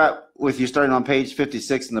we've got with you starting on page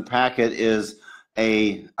 56 in the packet is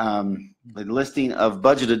a listing of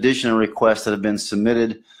budget addition requests that have been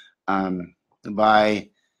submitted by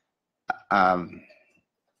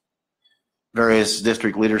various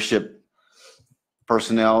district leadership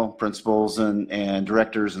personnel, principals, and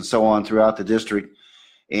directors, and so on throughout the district.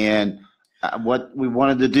 And what we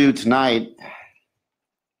wanted to do tonight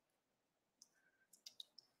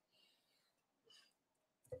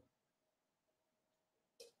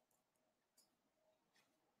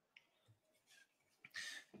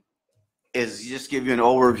is just give you an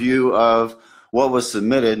overview of what was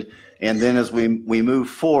submitted, and then as we move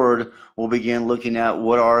forward, we'll begin looking at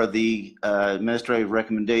what are the administrative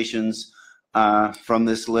recommendations from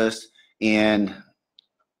this list, and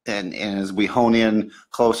as we hone in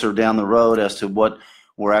closer down the road as to what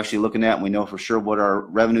we're actually looking at, and we know for sure what our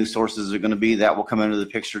revenue sources are going to be, that will come into the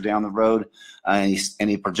picture down the road.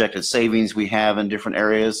 Any projected savings we have in different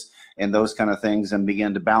areas and those kind of things, and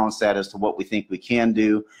begin to balance that as to what we think we can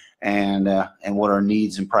do and what our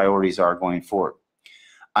needs and priorities are going forward.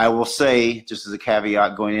 I will say, just as a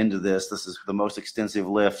caveat going into this, this is the most extensive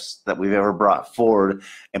list that we've ever brought forward,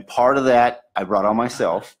 and part of that I brought on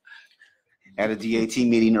myself at a DAT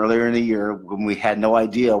meeting earlier in the year when we had no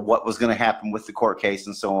idea what was going to happen with the court case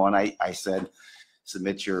and so on. I said,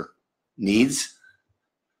 submit your needs,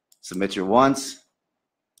 submit your wants,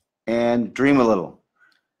 and dream a little.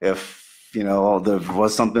 If you know there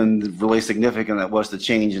was something really significant that was to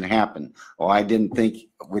change and happen. Well, I didn't think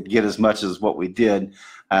we'd get as much as what we did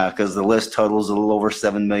because the list totals a little over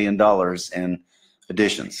 $7 million in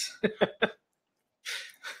additions.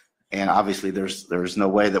 And obviously there's no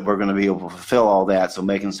way that we're going to be able to fulfill all that. So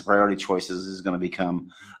making some priority choices is going to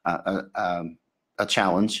become a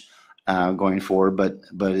challenge going forward,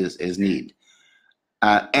 but is need.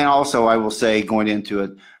 And also I will say, going into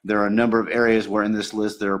it, there are a number of areas where in this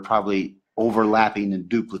list there are probably overlapping and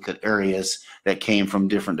duplicate areas that came from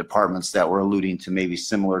different departments that were alluding to maybe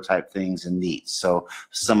similar type things and needs. So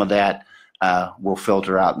some of that will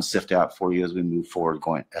filter out and sift out for you as we move forward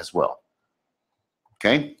going as well.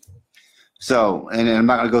 Okay. So, and I'm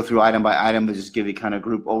not going to go through item by item, but just give you kind of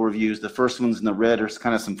group overviews. The first ones in the red are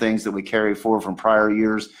kind of some things that we carry forward from prior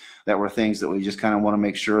years that were things that we just kind of want to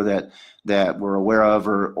make sure that we're aware of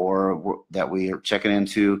or that we are checking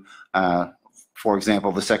into. For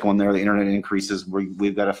example, the second one there, the internet increases,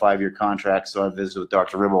 we've got a 5-year contract, so I visited with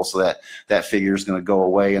Dr. Ribble, so that figure is going to go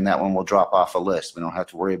away, and that one will drop off a list. We don't have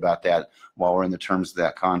to worry about that while we're in the terms of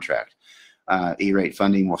that contract. E-rate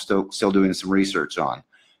funding, we're still doing some research on.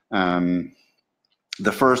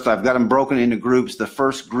 The first, I've got them broken into groups. The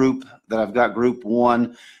first group that I've got, group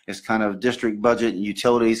 1, is kind of district budget and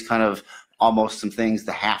utilities, kind of almost some things,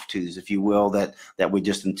 the have-tos, if you will, that we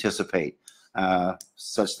just anticipate.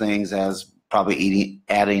 Such things as probably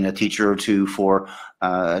adding a teacher or two for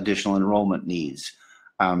additional enrollment needs.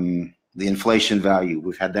 The inflation value,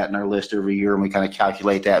 we've had that in our list every year, and we kind of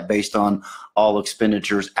calculate that based on all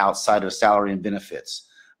expenditures outside of salary and benefits.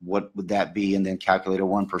 What would that be? And then calculate a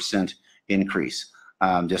 1% increase.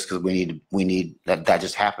 Just because we need that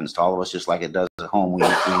just happens to all of us, just like it does at home. We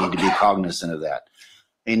need to be cognizant of that.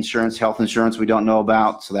 Insurance, health insurance, we don't know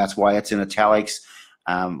about, so that's why it's in italics.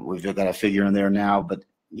 We've got a figure in there now, but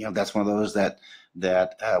you know that's one of those that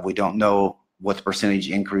we don't know what the percentage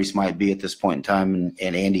increase might be at this point in time,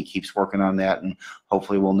 and Andy keeps working on that, and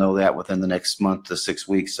hopefully we'll know that within the next month to 6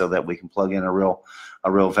 weeks, so that we can plug in a real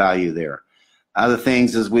value there. Other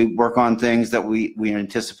things as we work on things that we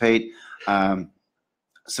anticipate,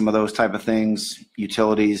 some of those type of things,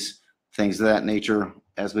 utilities, things of that nature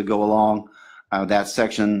as we go along. That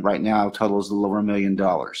section right now totals a little over $1 million.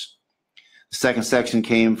 The second section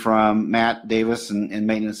came from Matt Davis in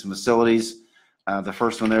maintenance and facilities. The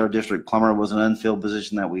first one there, district plumber, was an unfilled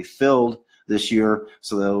position that we filled this year.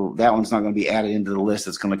 So that one's not going to be added into the list.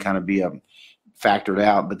 It's going to kind of be factored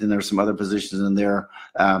out. But then there's some other positions in there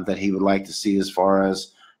that he would like to see as far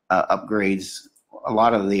as upgrades. A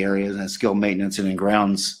lot of the areas and skilled maintenance and in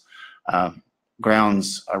grounds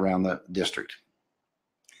around the district.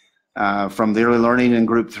 From the early learning in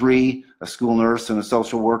group 3, a school nurse and a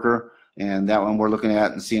social worker. And that one we're looking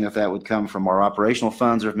at and seeing if that would come from our operational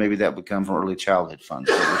funds or if maybe that would come from early childhood funds.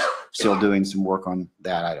 So we're still doing some work on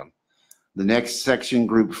that item. The next section,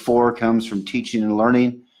 group 4, comes from teaching and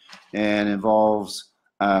learning and involves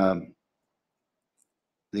the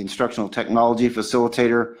instructional technology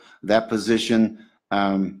facilitator. That position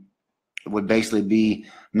would basically be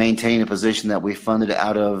maintaining a position that we funded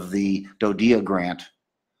out of the DODEA grant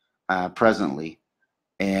presently,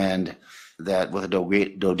 and that with a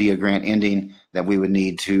DODEA grant ending, that we would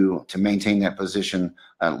need to maintain that position,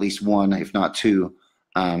 at least 1, if not 2,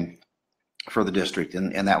 for the district.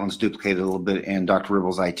 And that one's duplicated a little bit in Dr.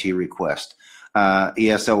 Ribble's IT request.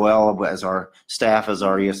 ESOL, as our staff, as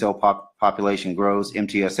our ESL population grows,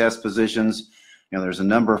 MTSS positions, there's a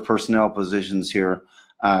number of personnel positions here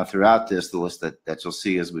throughout the list that you'll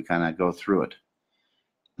see as we kind of go through it.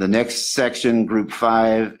 The next section, group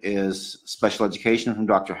 5, is special education from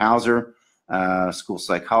Dr. Hauser, school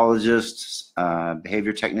psychologists,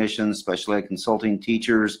 behavior technicians, special ed consulting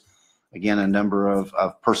teachers. Again, a number of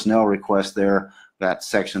personnel requests there. That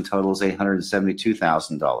section totals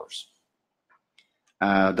 $872,000.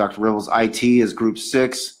 Dr. Ribble's IT is group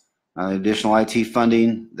 6, additional IT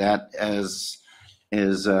funding. That is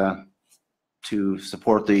to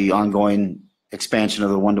support the ongoing expansion of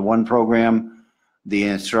the one-to-one program. The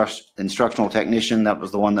instructional technician, that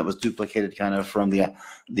was the one that was duplicated kind of from the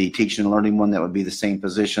teaching and learning one. That would be the same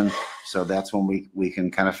position. So that's when we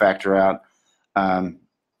can kind of factor out.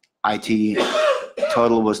 IT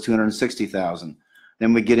total was $260,000.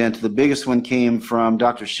 Then we get into the biggest one came from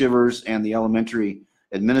Dr. Shivers and the elementary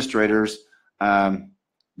administrators.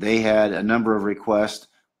 They had a number of requests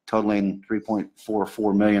totaling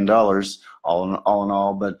 $3.44 million all in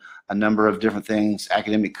all, but a number of different things: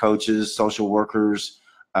 academic coaches, social workers,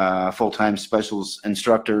 full-time specials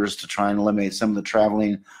instructors to try and eliminate some of the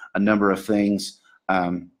traveling, a number of things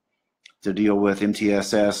to deal with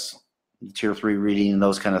MTSS, Tier 3 reading, and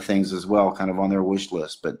those kind of things as well, kind of on their wish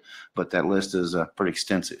list. But that list is pretty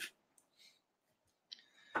extensive.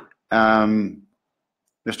 Mr.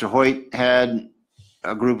 Hoyt had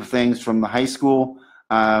a group of things from the high school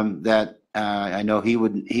that I know he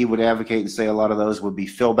would advocate and say a lot of those would be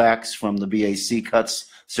fillbacks from the BAC cuts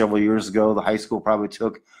several years ago. The high school probably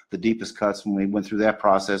took the deepest cuts when we went through that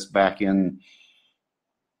process back in,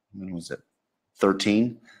 when was it,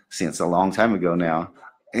 13? See, it's a long time ago now.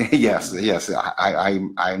 Yes,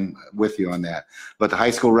 I'm with you on that. But the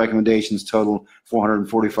high school recommendations total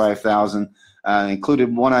 $445,000.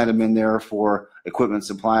 Included one item in there for equipment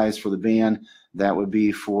supplies for the band. That would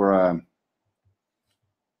be for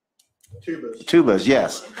tubas,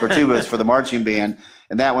 yes, for tubas for the marching band.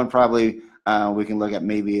 And that one probably we can look at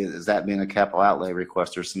maybe as that being a capital outlay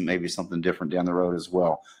request or maybe something different down the road as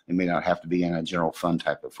well. It may not have to be in a general fund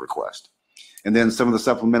type of request. And then some of the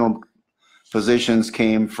supplemental positions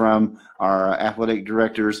came from our athletic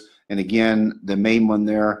directors. And again, the main one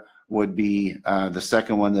there would be the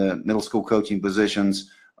second one, the middle school coaching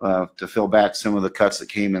positions, to fill back some of the cuts that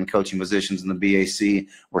came in coaching positions in the BAC.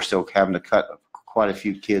 We're still having to cut quite a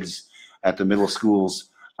few kids at the middle schools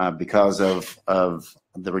because of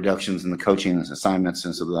the reductions in the coaching assignments.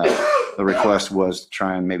 And so the request was to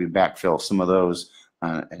try and maybe backfill some of those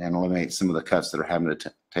and eliminate some of the cuts that are having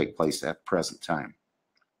to take place at present time.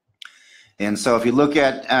 And so if you look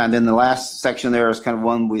at, and then the last section there is kind of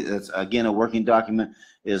one that's again a working document,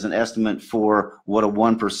 is an estimate for what a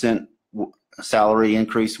 1% salary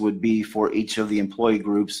increase would be for each of the employee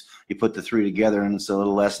groups. You put the 3 together and it's a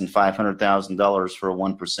little less than $500,000 for a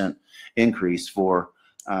 1% increase for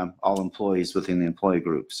all employees within the employee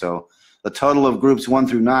group. So the total of groups 1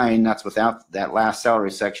 through 9, that's without that last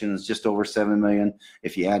salary section, is just over $7 million.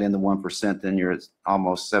 If you add in the 1%, then you're at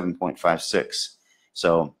almost 7.56.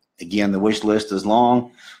 So again, the wish list is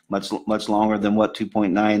long, much longer than what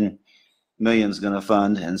 2.9 million is going to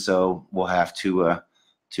fund, and so we'll have to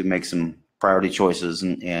make some priority choices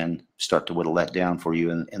and start to whittle that down for you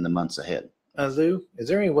in the months ahead. Lou, is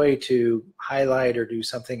there any way to highlight or do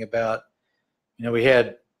something about, we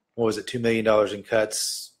had, what was it, $2 million in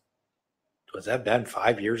cuts? Was that done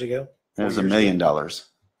 5 years ago? It was $1 million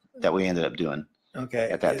that we ended up doing. Okay.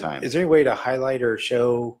 At that time. Is there any way to highlight or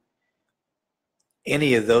show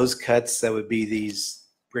any of those cuts that would be these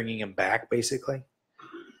bringing them back, basically?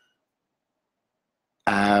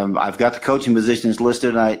 I've got the coaching positions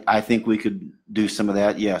listed. I think we could do some of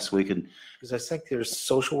that. Yes, we could. Because I think there's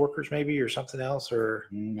social workers maybe or something else, or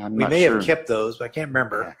we may have kept those, but I can't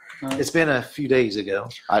remember. Yeah. It's been a few days ago.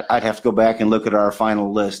 I'd have to go back and look at our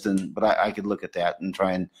final list, but I could look at that and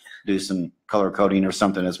try and do some color coding or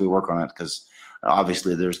something as we work on it, because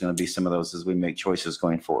obviously there's going to be some of those as we make choices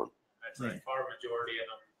going forward. I'd say far majority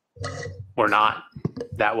of them were not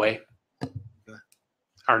that way.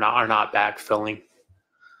 Are not backfilling.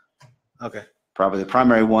 Okay. Probably the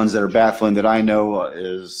primary ones that are baffling that I know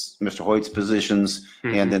is Mr. Hoyt's positions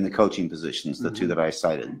and then the coaching positions, the two that I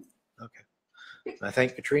cited. Okay. I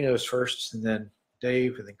think Katrina was first, and then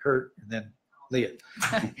Dave, and then Kurt, and then Leah.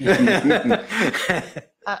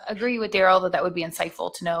 Agree with Daryl that would be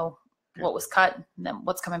insightful to know what was cut and then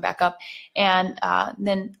what's coming back up. And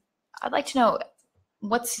then I'd like to know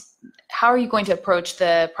how are you going to approach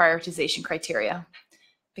the prioritization criteria?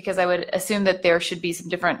 Because I would assume that there should be some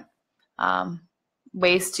different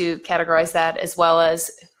ways to categorize that, as well as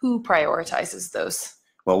who prioritizes those.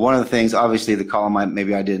 Well, one of the things, obviously, the column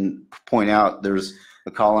maybe I didn't point out, there's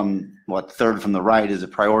a column, third from the right is a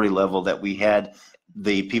priority level that we had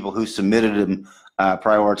the people who submitted them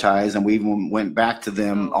prioritize, and we even went back to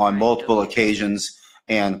them on multiple occasions.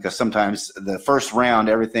 And because sometimes the first round,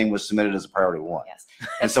 everything was submitted as a priority one. Yes.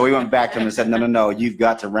 And so we went back to them and said, no, you've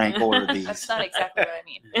got to rank order these. That's not exactly what I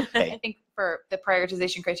mean. Okay. I think for the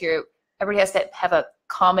prioritization criteria, everybody has to have a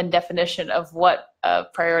common definition of what a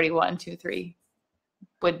priority 1, 2, 3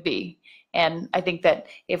 would be. And I think that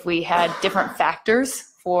if we had different factors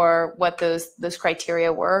for what those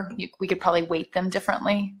criteria were, we could probably weight them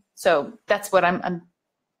differently. So that's what I'm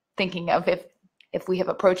thinking of if we have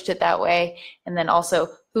approached it that way, and then also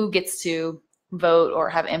who gets to vote or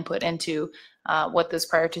have input into what those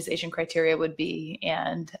prioritization criteria would be,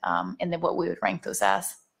 and then what we would rank those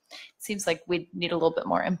as. It seems like we need a little bit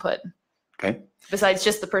more input. Okay. Besides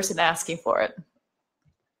just the person asking for it.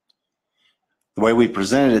 The way we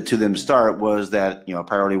presented it to them to start was that,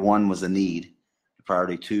 priority 1 was a need,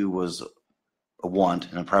 priority 2 was a want,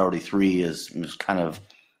 and a priority 3 is kind of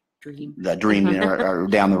that dream or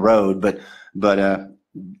down the road. But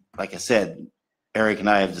like I said, Eric and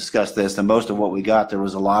I have discussed this, and most of what we got, there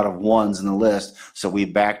was a lot of ones in the list. So we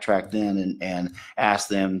backtracked in and asked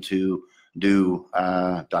them to do,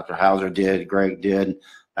 Dr. Hauser did, Greg did,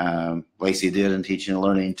 Lacey did in teaching and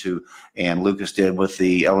learning, and Lucas did with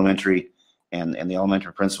the elementary and the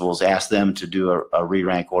elementary principals, asked them to do a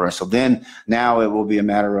re-rank order. So then now it will be a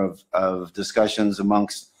matter of discussions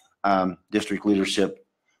amongst district leadership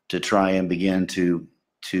to try and begin to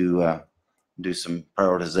do some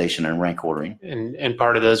prioritization and rank ordering. And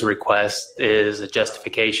part of those requests is a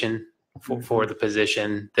justification for the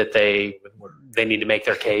position that they need to make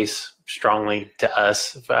their case strongly to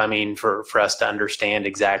us. I mean, for us to understand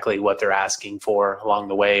exactly what they're asking for along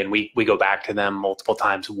the way. And we go back to them multiple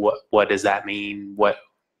times. What does that mean? What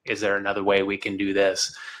is there another way we can do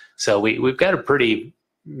this? So we've got a pretty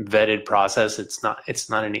vetted process. It's not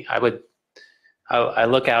any, I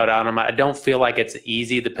look out on them. I don't feel like it's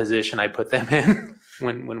easy, the position I put them in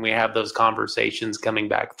when we have those conversations coming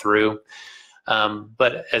back through.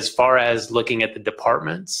 But as far as looking at the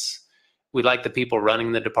departments, we like the people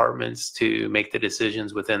running the departments to make the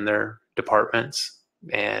decisions within their departments.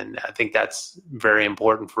 And I think that's very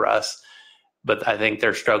important for us. But I think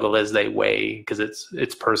their struggle is they weigh, because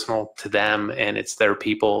it's personal to them and it's their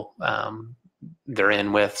people they're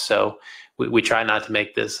in with. So we try not to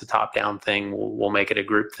make this a top-down thing. We'll make it a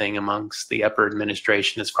group thing amongst the upper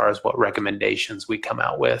administration as far as what recommendations we come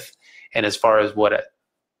out with. And as far as what a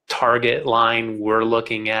target line we're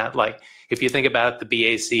looking at, like if you think about the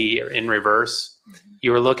BAC in reverse,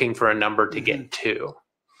 you were looking for a number to get to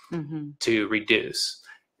reduce.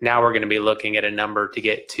 Now we're going to be looking at a number to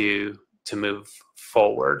get to move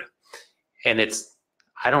forward. And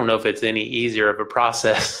I don't know if it's any easier of a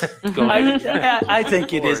process. I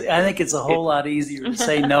think it is. I think it's a whole lot easier to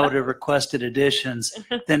say no to requested additions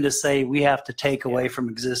than to say we have to take away from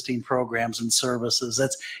existing programs and services.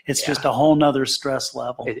 It's just a whole nother stress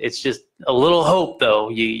level. It's just a little hope, though,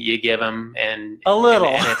 you give them, and a little,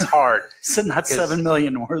 and it's hard. So not $7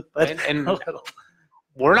 million worth, but and a little.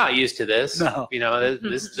 We're not used to this. No.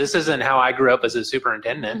 This isn't how I grew up as a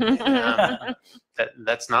superintendent.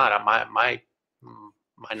 That's not my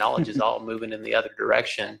knowledge is all moving in the other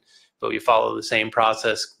direction, but we follow the same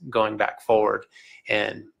process going back forward.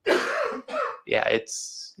 And yeah,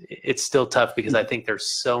 it's still tough because I think there's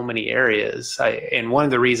so many areas. And one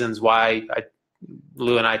of the reasons why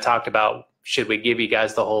Lou and I talked about, should we give you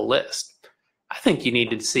guys the whole list? I think you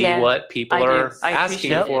need to see what people are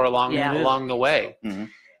asking for along the way. Mm-hmm.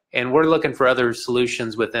 And we're looking for other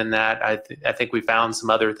solutions within that. I think we found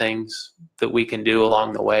some other things that we can do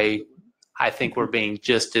along the way. I think we're being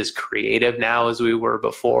just as creative now as we were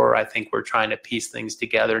before. I think we're trying to piece things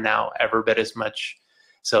together now every bit as much.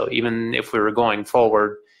 So even if we were going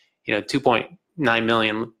forward, $2.9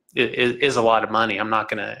 million is a lot of money. I'm not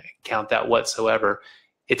going to count that whatsoever.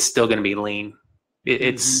 It's still going to be lean.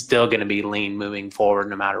 It's still going to be lean moving forward,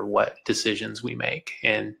 no matter what decisions we make.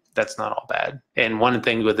 And that's not all bad. And one of the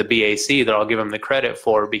things with the BAC that I'll give them the credit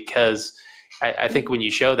for, because I think when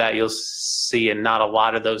you show that, you'll see, and not a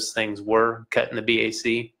lot of those things were cut in the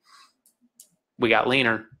BAC. We got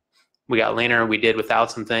leaner. We did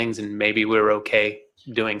without some things, and maybe we were okay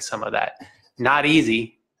doing some of that. Not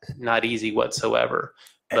easy whatsoever.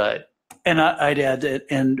 But and I'd add that,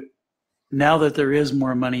 and now that there is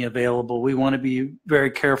more money available, we want to be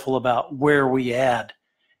very careful about where we add,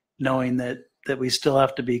 knowing that we still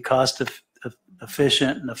have to be cost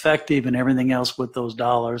efficient and effective and everything else with those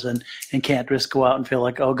dollars, and can't just go out and feel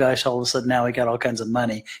like, oh gosh, all of a sudden now we got all kinds of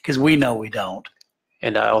money, because we know we don't.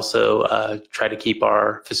 And I also try to keep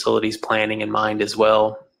our facilities planning in mind as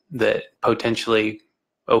well, that potentially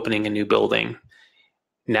opening a new building.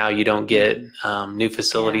 Now you don't get new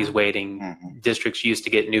facilities waiting. Districts used to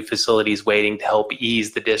get new facilities waiting to help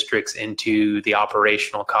ease the districts into the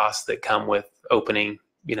operational costs that come with opening,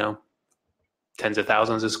 tens of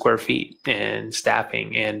thousands of square feet and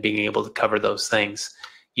staffing and being able to cover those things.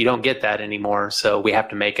 You don't get that anymore, so we have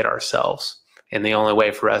to make it ourselves. And the only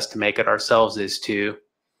way for us to make it ourselves is to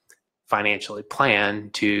financially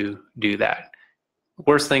plan to do that.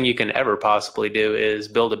 Worst thing you can ever possibly do is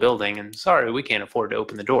build a building and sorry, we can't afford to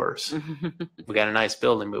open the doors. We got a nice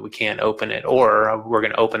building, but we can't open it. Or we're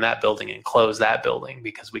going to open that building and close that building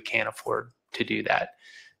because we can't afford to do that.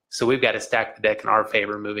 So we've got to stack the deck in our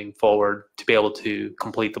favor moving forward to be able to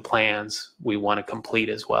complete the plans we want to complete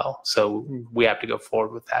as well. So we have to go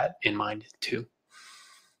forward with that in mind too.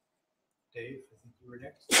 Dave, I think you were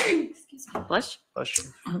next. Excuse me. Bless you.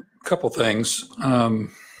 A couple things.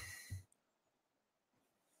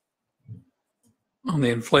 On the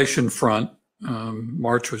inflation front,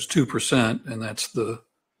 March was 2%, and that's the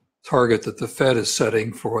target that the Fed is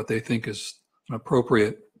setting for what they think is an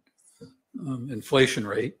appropriate inflation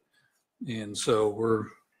rate. And so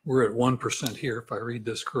we're at 1% here, if I read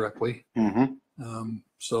this correctly.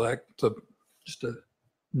 So that's just a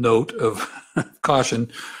note of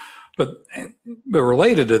caution. But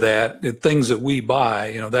related to that, the things that we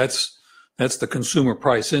buy, that's the consumer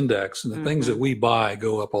price index, and the things that we buy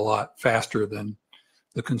go up a lot faster than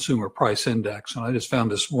the consumer price index. And I just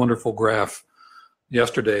found this wonderful graph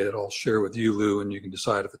yesterday that I'll share with you, Lou, and you can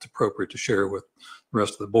decide if it's appropriate to share with the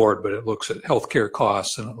rest of the board. But it looks at healthcare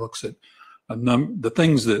costs, and it looks at the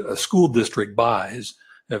things that a school district buys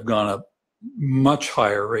have gone up much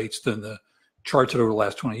higher rates than the charts over the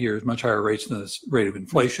last 20 years, much higher rates than the rate of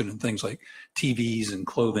inflation, and things like TVs and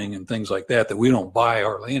clothing and things like that we don't buy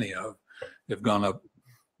hardly any of have gone up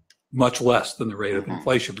much less than the rate of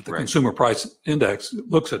inflation. But the consumer price index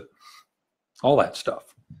looks at all that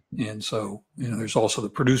stuff. And so, there's also the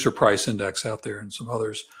producer price index out there and some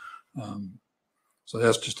others. So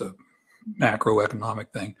that's just a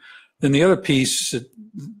macroeconomic thing. Then the other piece,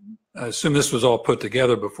 I assume this was all put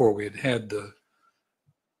together before we had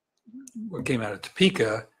what came out of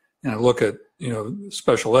Topeka, and I look at,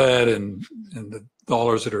 special ed and the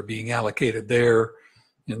dollars that are being allocated there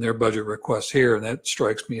in their budget requests here, and that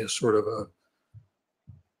strikes me as sort of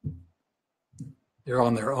they're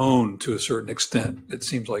on their own to a certain extent. It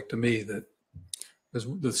seems like to me that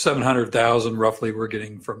the 700,000 roughly we're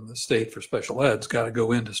getting from the state for special ed's got to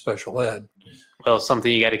go into special ed. Well,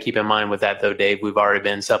 something you got to keep in mind with that though, Dave, we've already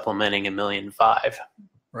been supplementing $1.5 million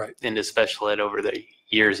into special ed over the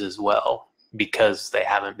years as well, because they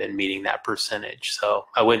haven't been meeting that percentage. So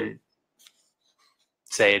I wouldn't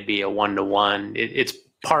say it'd be a 1-to-1. It's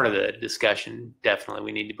part of the discussion. Definitely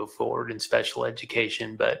we need to move forward in special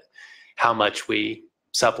education, but how much we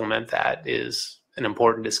supplement that is an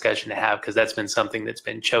important discussion to have, because that's been something that's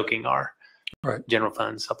been choking our general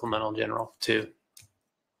fund, supplemental general too.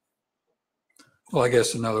 Well, I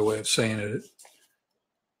guess another way of saying it,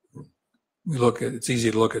 it's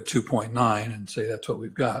easy to look at 2.9 and say that's what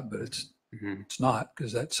we've got, but it's not,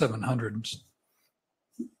 because that 700's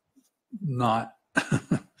not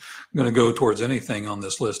going to go towards anything on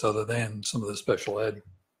this list other than some of the special ed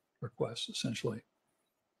requests, essentially.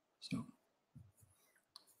 So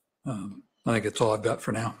I think it's all I've got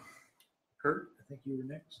for now. Kurt, I think you were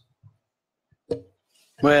next.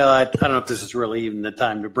 Well, I don't know if this is really even the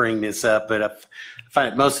time to bring this up, but I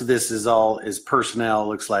find most of this is personnel,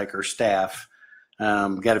 looks like, or staff.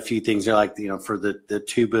 Got a few things there, like, for the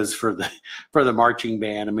tubas for the marching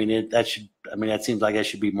band. That seems like that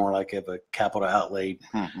should be more like a capital outlay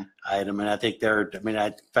item. And I think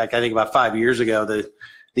in fact, I think about 5 years ago,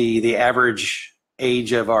 the average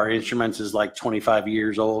age of our instruments is like 25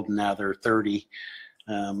 years old, and now they're 30.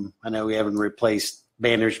 I know we haven't replaced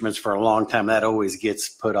band instruments for a long time. That always gets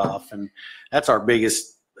put off, and that's our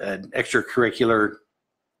biggest extracurricular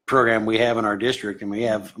program we have in our district. And we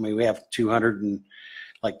have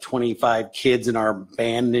 225 kids in our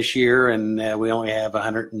band this year, and we only have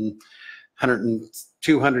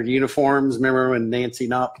 200 uniforms. Remember when Nancy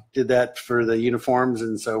Knopp did that for the uniforms?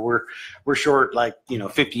 And so we're short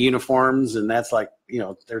 50 uniforms, and that's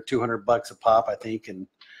they're $200 a pop, I think, and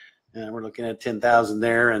we're looking at 10,000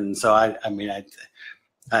 there. And so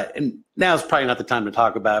and now's probably not the time to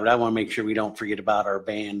talk about it. I want to make sure we don't forget about our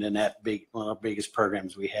band and that one of the biggest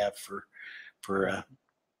programs we have for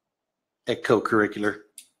that co-curricular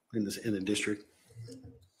in the district.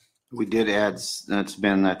 We did add, it's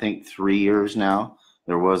been, I think, 3 years now.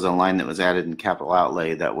 There was a line that was added in capital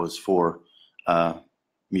outlay that was for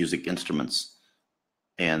music instruments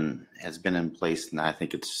and has been in place. And I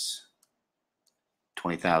think it's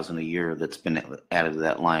 20,000 a year that's been added to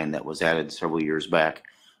that line that was added several years back.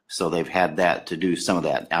 So they've had that to do some of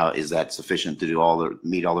that. Now, is that sufficient to do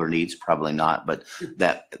meet all their needs? Probably not, but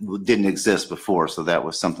that didn't exist before. So that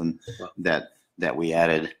was something that we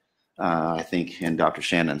added, I think, in Dr.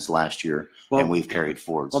 Shannon's last year, and we've carried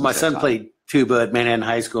forward. Well, my son played tuba at Manhattan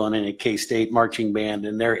High School and in a K-State marching band,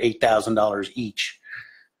 and they're $8,000 each.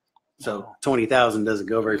 So 20,000 doesn't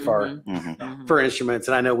go very far for instruments.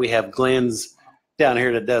 And I know we have Glenn's down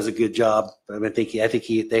here that does a good job. I think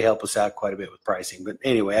they help us out quite a bit with pricing. But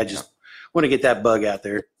anyway, I just want to get that bug out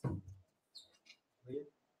there.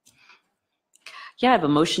 Yeah, I have a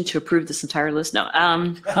motion to approve this entire list. No.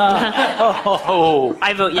 I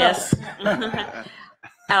vote yes.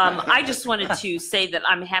 I just wanted to say that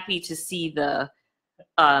I'm happy to see the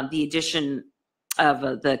addition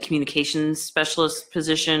of the communications specialist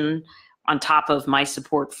position on top of my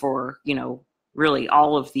support for, really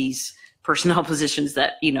all of these personnel positions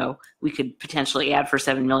that, we could potentially add for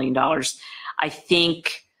 $7 million. I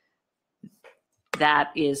think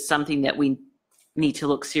that is something that we need to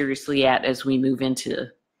look seriously at as we move into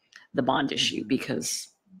the bond issue, because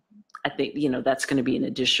I think, that's going to be an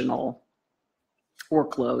additional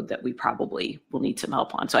workload that we probably will need some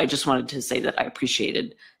help on. So I just wanted to say that I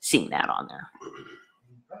appreciated seeing that on there.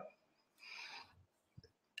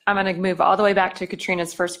 I'm going to move all the way back to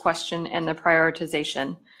Katrina's first question and the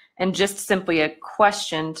prioritization. And just simply a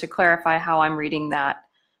question to clarify how I'm reading that.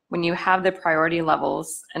 When you have the priority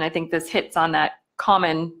levels, and I think this hits on that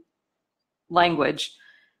common language,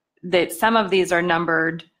 that some of these are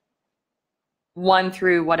numbered 1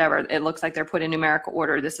 through whatever. It looks like they're put in numerical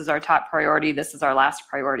order. This is our top priority. This is our last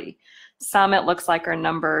priority. Some it looks like are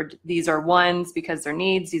numbered. These are 1s because they're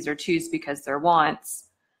needs. These are 2s because they're wants.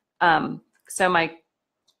 So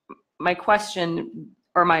my question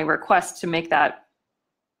or my request to make that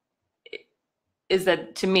is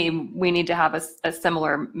that, to me, we need to have a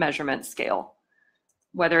similar measurement scale,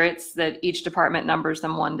 whether it's that each department numbers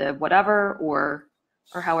them 1 to whatever, or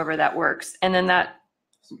however that works. And then that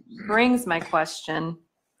brings my question,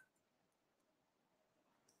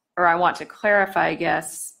 or I want to clarify, I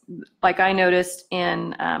guess, like I noticed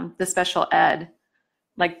in the special ed,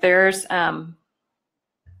 like there's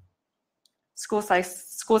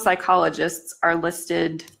school psychologists are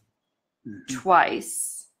listed twice,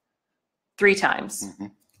 3 times.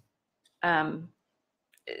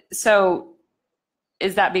 So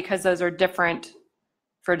is that because those are different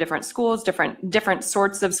for different schools, different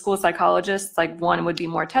sorts of school psychologists? Like one would be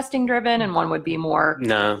more testing driven and one would be more.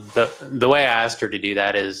 No, the way I asked her to do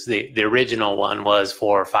that is the original one was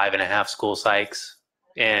for 5.5 school psychs.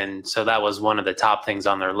 And so that was one of the top things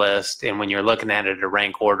on their list. And when you're looking at it in a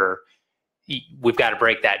rank order, we've got to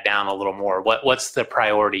break that down a little more. What's the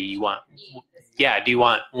priority you want? Yeah, do you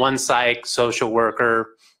want 1 psych, social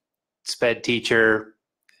worker, sped teacher,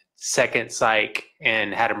 2nd psych,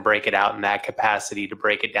 and had them break it out in that capacity to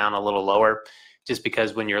break it down a little lower? Just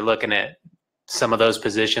because when you're looking at some of those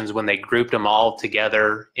positions, when they grouped them all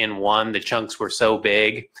together in one, the chunks were so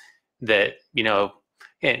big that,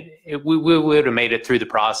 we would have made it through the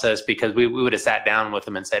process, because we would have sat down with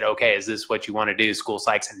them and said, okay, is this what you want to do, school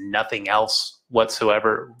psychs and nothing else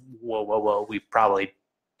whatsoever? Whoa, we probably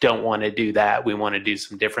don't want to do that. We want to do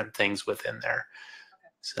some different things within there.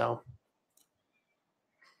 So.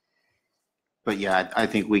 But yeah, I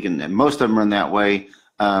think we can, most of them are in that way.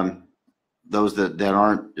 Those that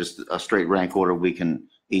aren't just a straight rank order, we can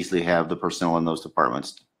easily have the personnel in those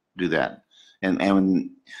departments do that. And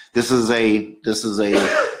when this is a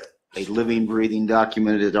living, breathing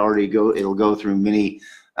document. It'll go through many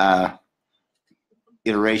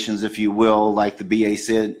iterations, if you will, like the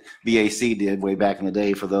BAC did way back in the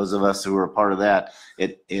day. For those of us who were a part of that,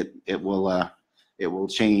 it will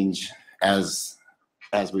change as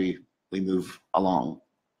we we move along.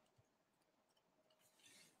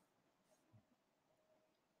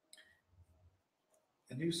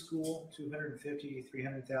 The new school, 250,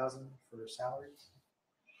 300,000 for salaries.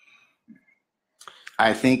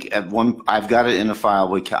 I think I've got it in a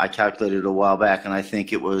file. I calculated it a while back, and I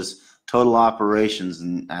think it was total operations,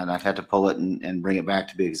 and I'd have to pull it and bring it back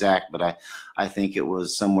to be exact, but I think it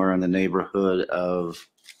was somewhere in the neighborhood of,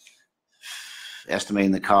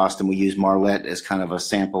 estimating the cost, and we used Marlette as kind of a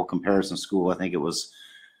sample comparison school. I think it was,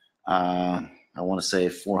 I want to say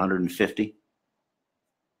 450.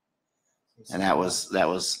 And that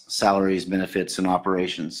was salaries, benefits, and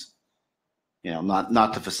operations. You know,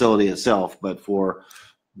 not the facility itself, but for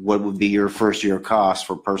what would be your first year cost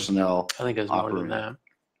for personnel. I think it was more than that.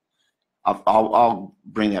 I'll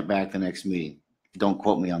bring that back the next meeting. Don't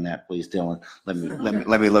quote me on that, please, Dylan. Let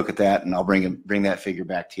me look at that, and I'll bring that figure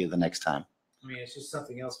back to you the next time. I mean, it's just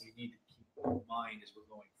something else we need to keep in mind as we're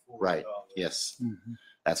going forward. Right. Yes. Mm-hmm.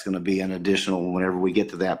 That's going to be an additional, whenever we get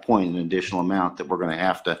to that point, an additional amount that we're going to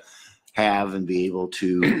have and be able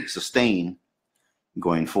to sustain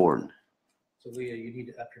going forward. So Leah, you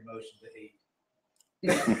need to up your motion to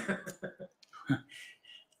 8.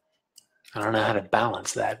 I don't know how to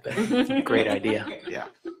balance that, but great idea. Yeah.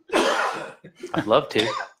 I'd love to.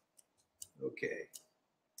 Okay.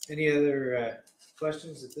 Any other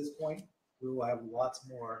questions at this point? We will have lots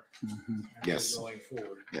more Yes. going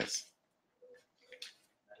forward. Yes.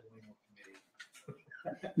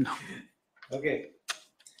 No. Okay.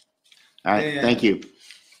 All right. Thank you.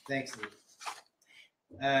 Thanks, Lee.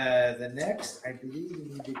 The next, I believe we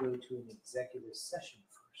need to go to an executive session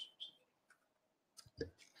first.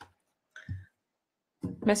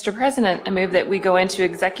 Mr. President, I move that we go into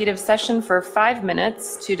executive session for 5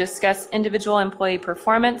 minutes to discuss individual employee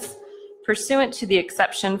performance pursuant to the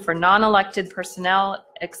exception for non-elected personnel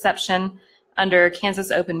exception under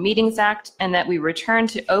Kansas Open Meetings Act, and that we return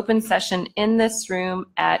to open session in this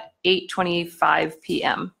room at 8:25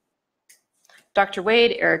 p.m. Dr.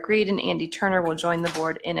 Wade, Eric Reed, and Andy Turner will join the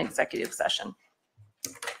board in executive session.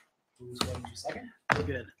 Who's going to second? We're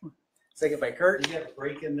good. Second by Kurt. You got a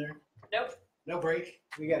break in there? Nope. No break?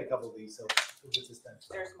 We got a couple of these, so we'll get this done.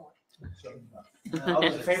 There's more. All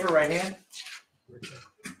those in favor, right hand?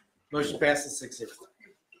 Motion passes 6-0.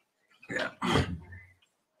 Yeah.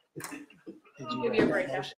 Give you a break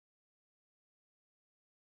now.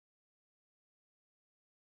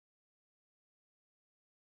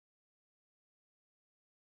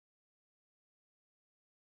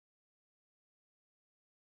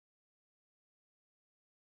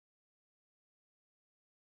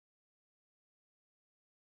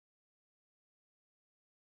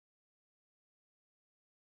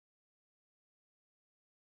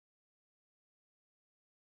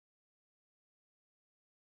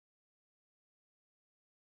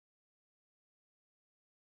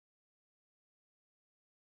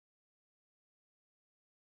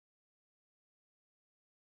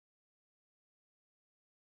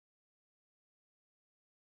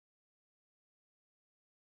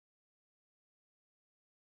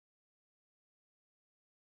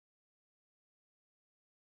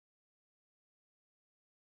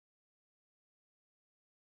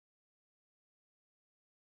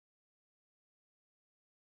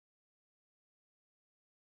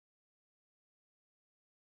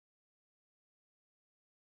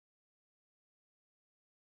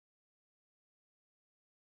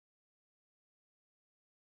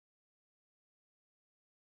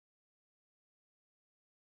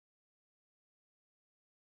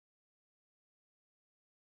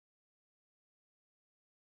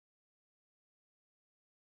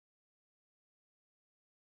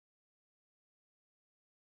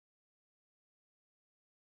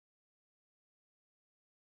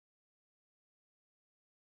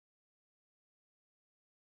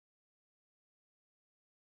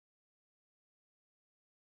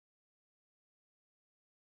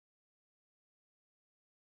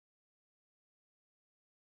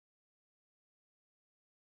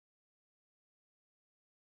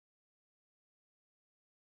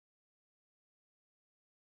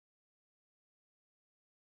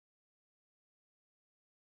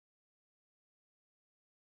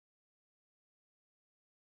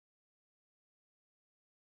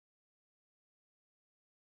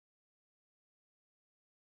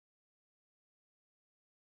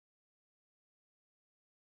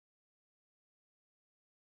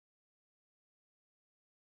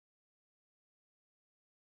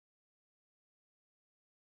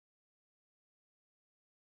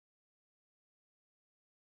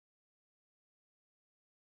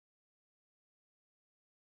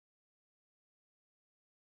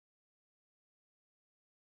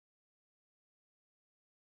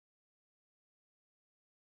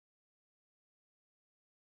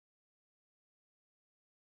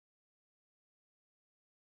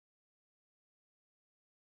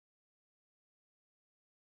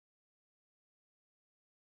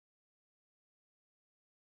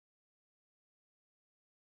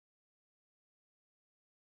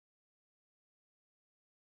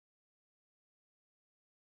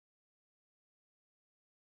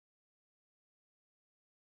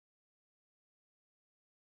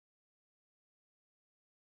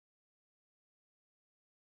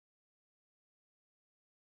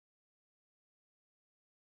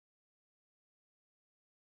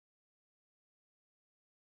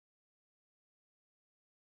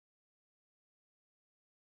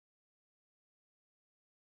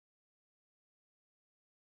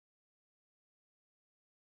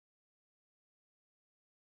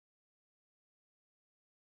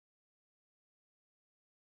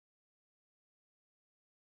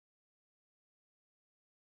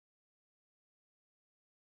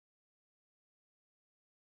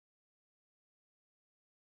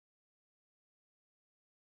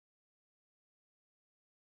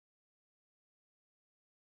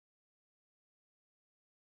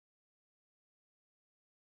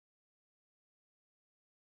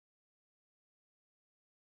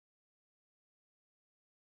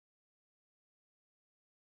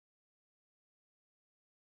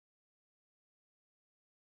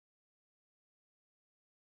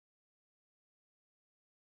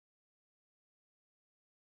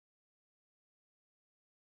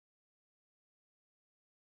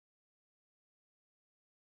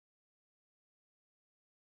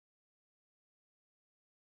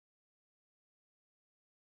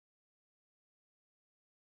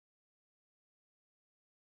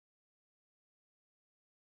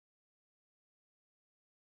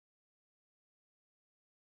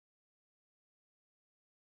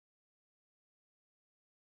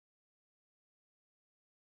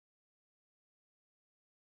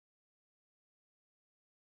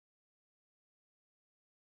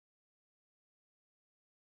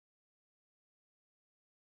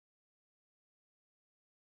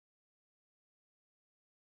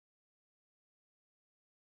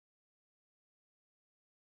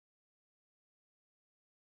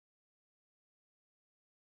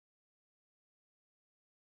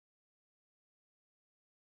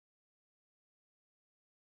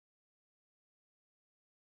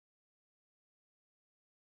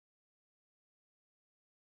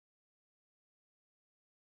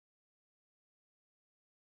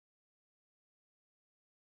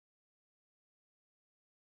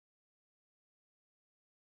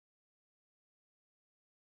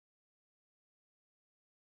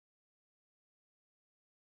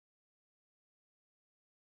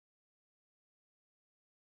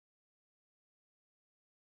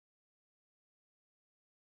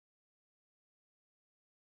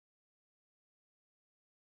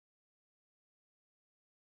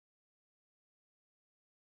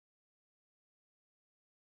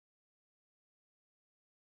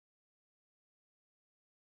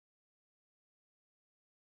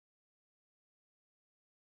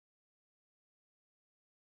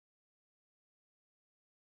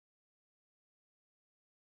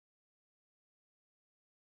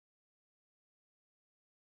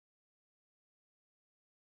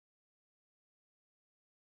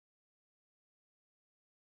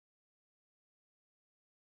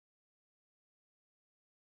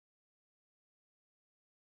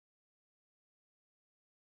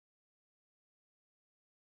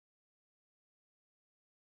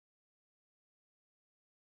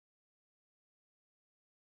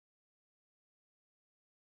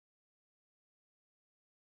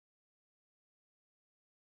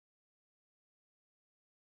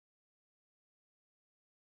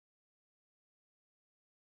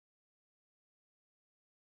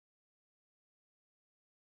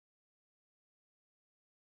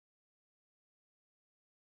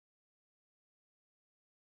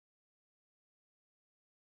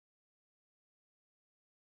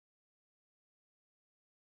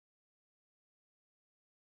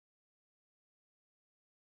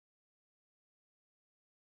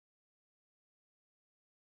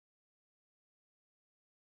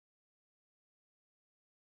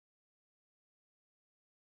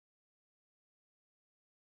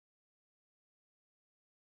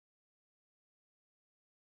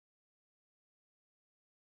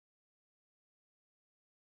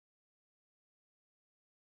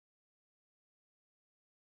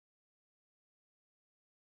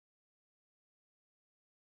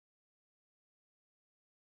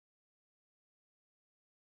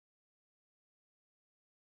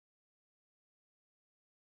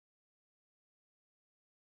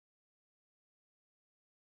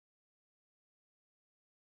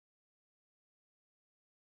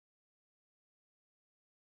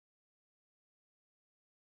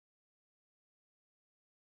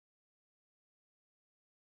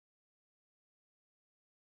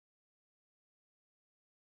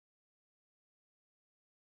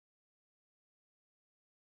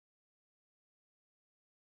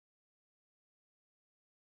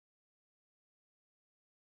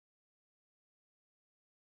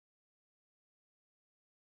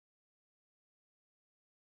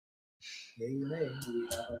 Yea or nay?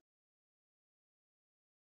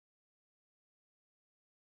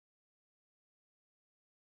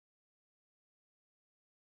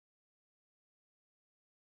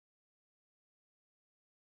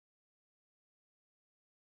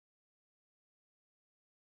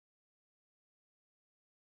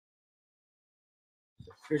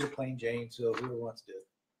 Here's a plain Jane, so whoever wants to do it.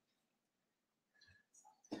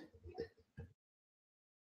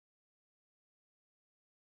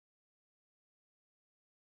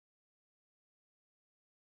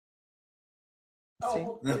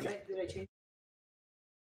 Oh, Okay. did I change?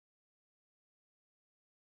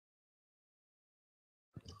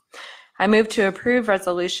 I move to approve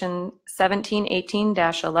Resolution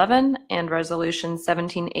 1718-11 and Resolution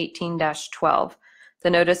 1718-12, the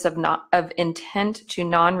notice of intent to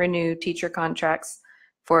non-renew teacher contracts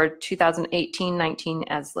for 2018-19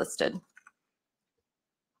 as listed.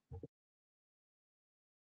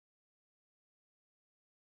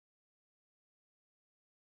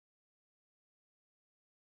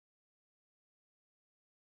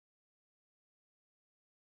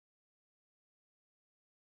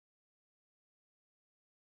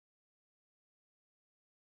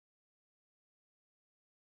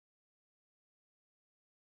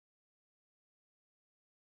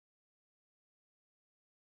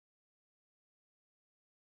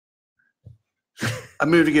 I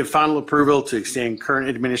move to give final approval to extend current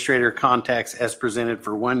administrator contacts as presented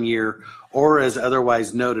for 1 year or as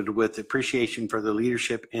otherwise noted with appreciation for the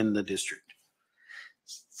leadership in the district.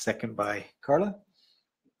 Second by Carla.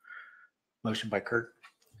 Motion by Kurt.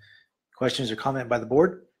 Questions or comment by the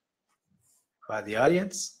board? By the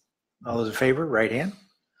audience? All those in favor, right hand.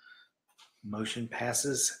 Motion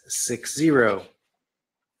passes 6-0.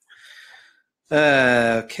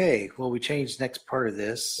 Okay, well, we changed next part of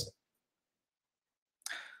this.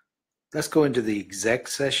 Let's go into the exec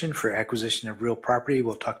session for acquisition of real property.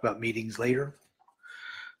 We'll talk about meetings later.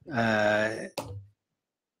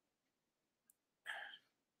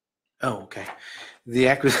 Okay. The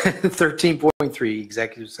 13.3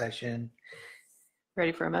 executive session.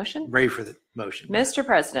 Ready for a motion? Ready for the motion. Mr.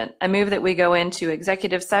 President, I move that we go into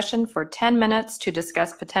executive session for 10 minutes to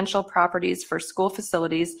discuss potential properties for school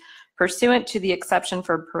facilities pursuant to the exception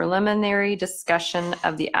for preliminary discussion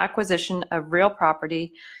of the acquisition of real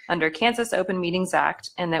property under Kansas Open Meetings Act,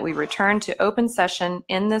 and that we return to open session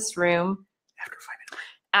in this room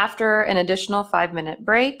after an additional 5-minute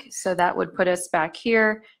break. So that would put us back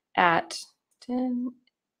here at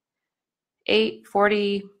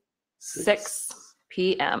 8:46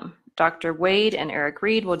 p.m. Dr. Wade and Eric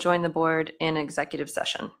Reed will join the board in executive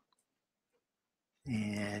session.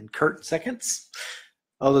 And Kurt seconds.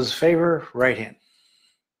 All those in favor, right hand.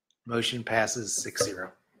 Motion passes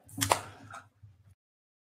 6-0.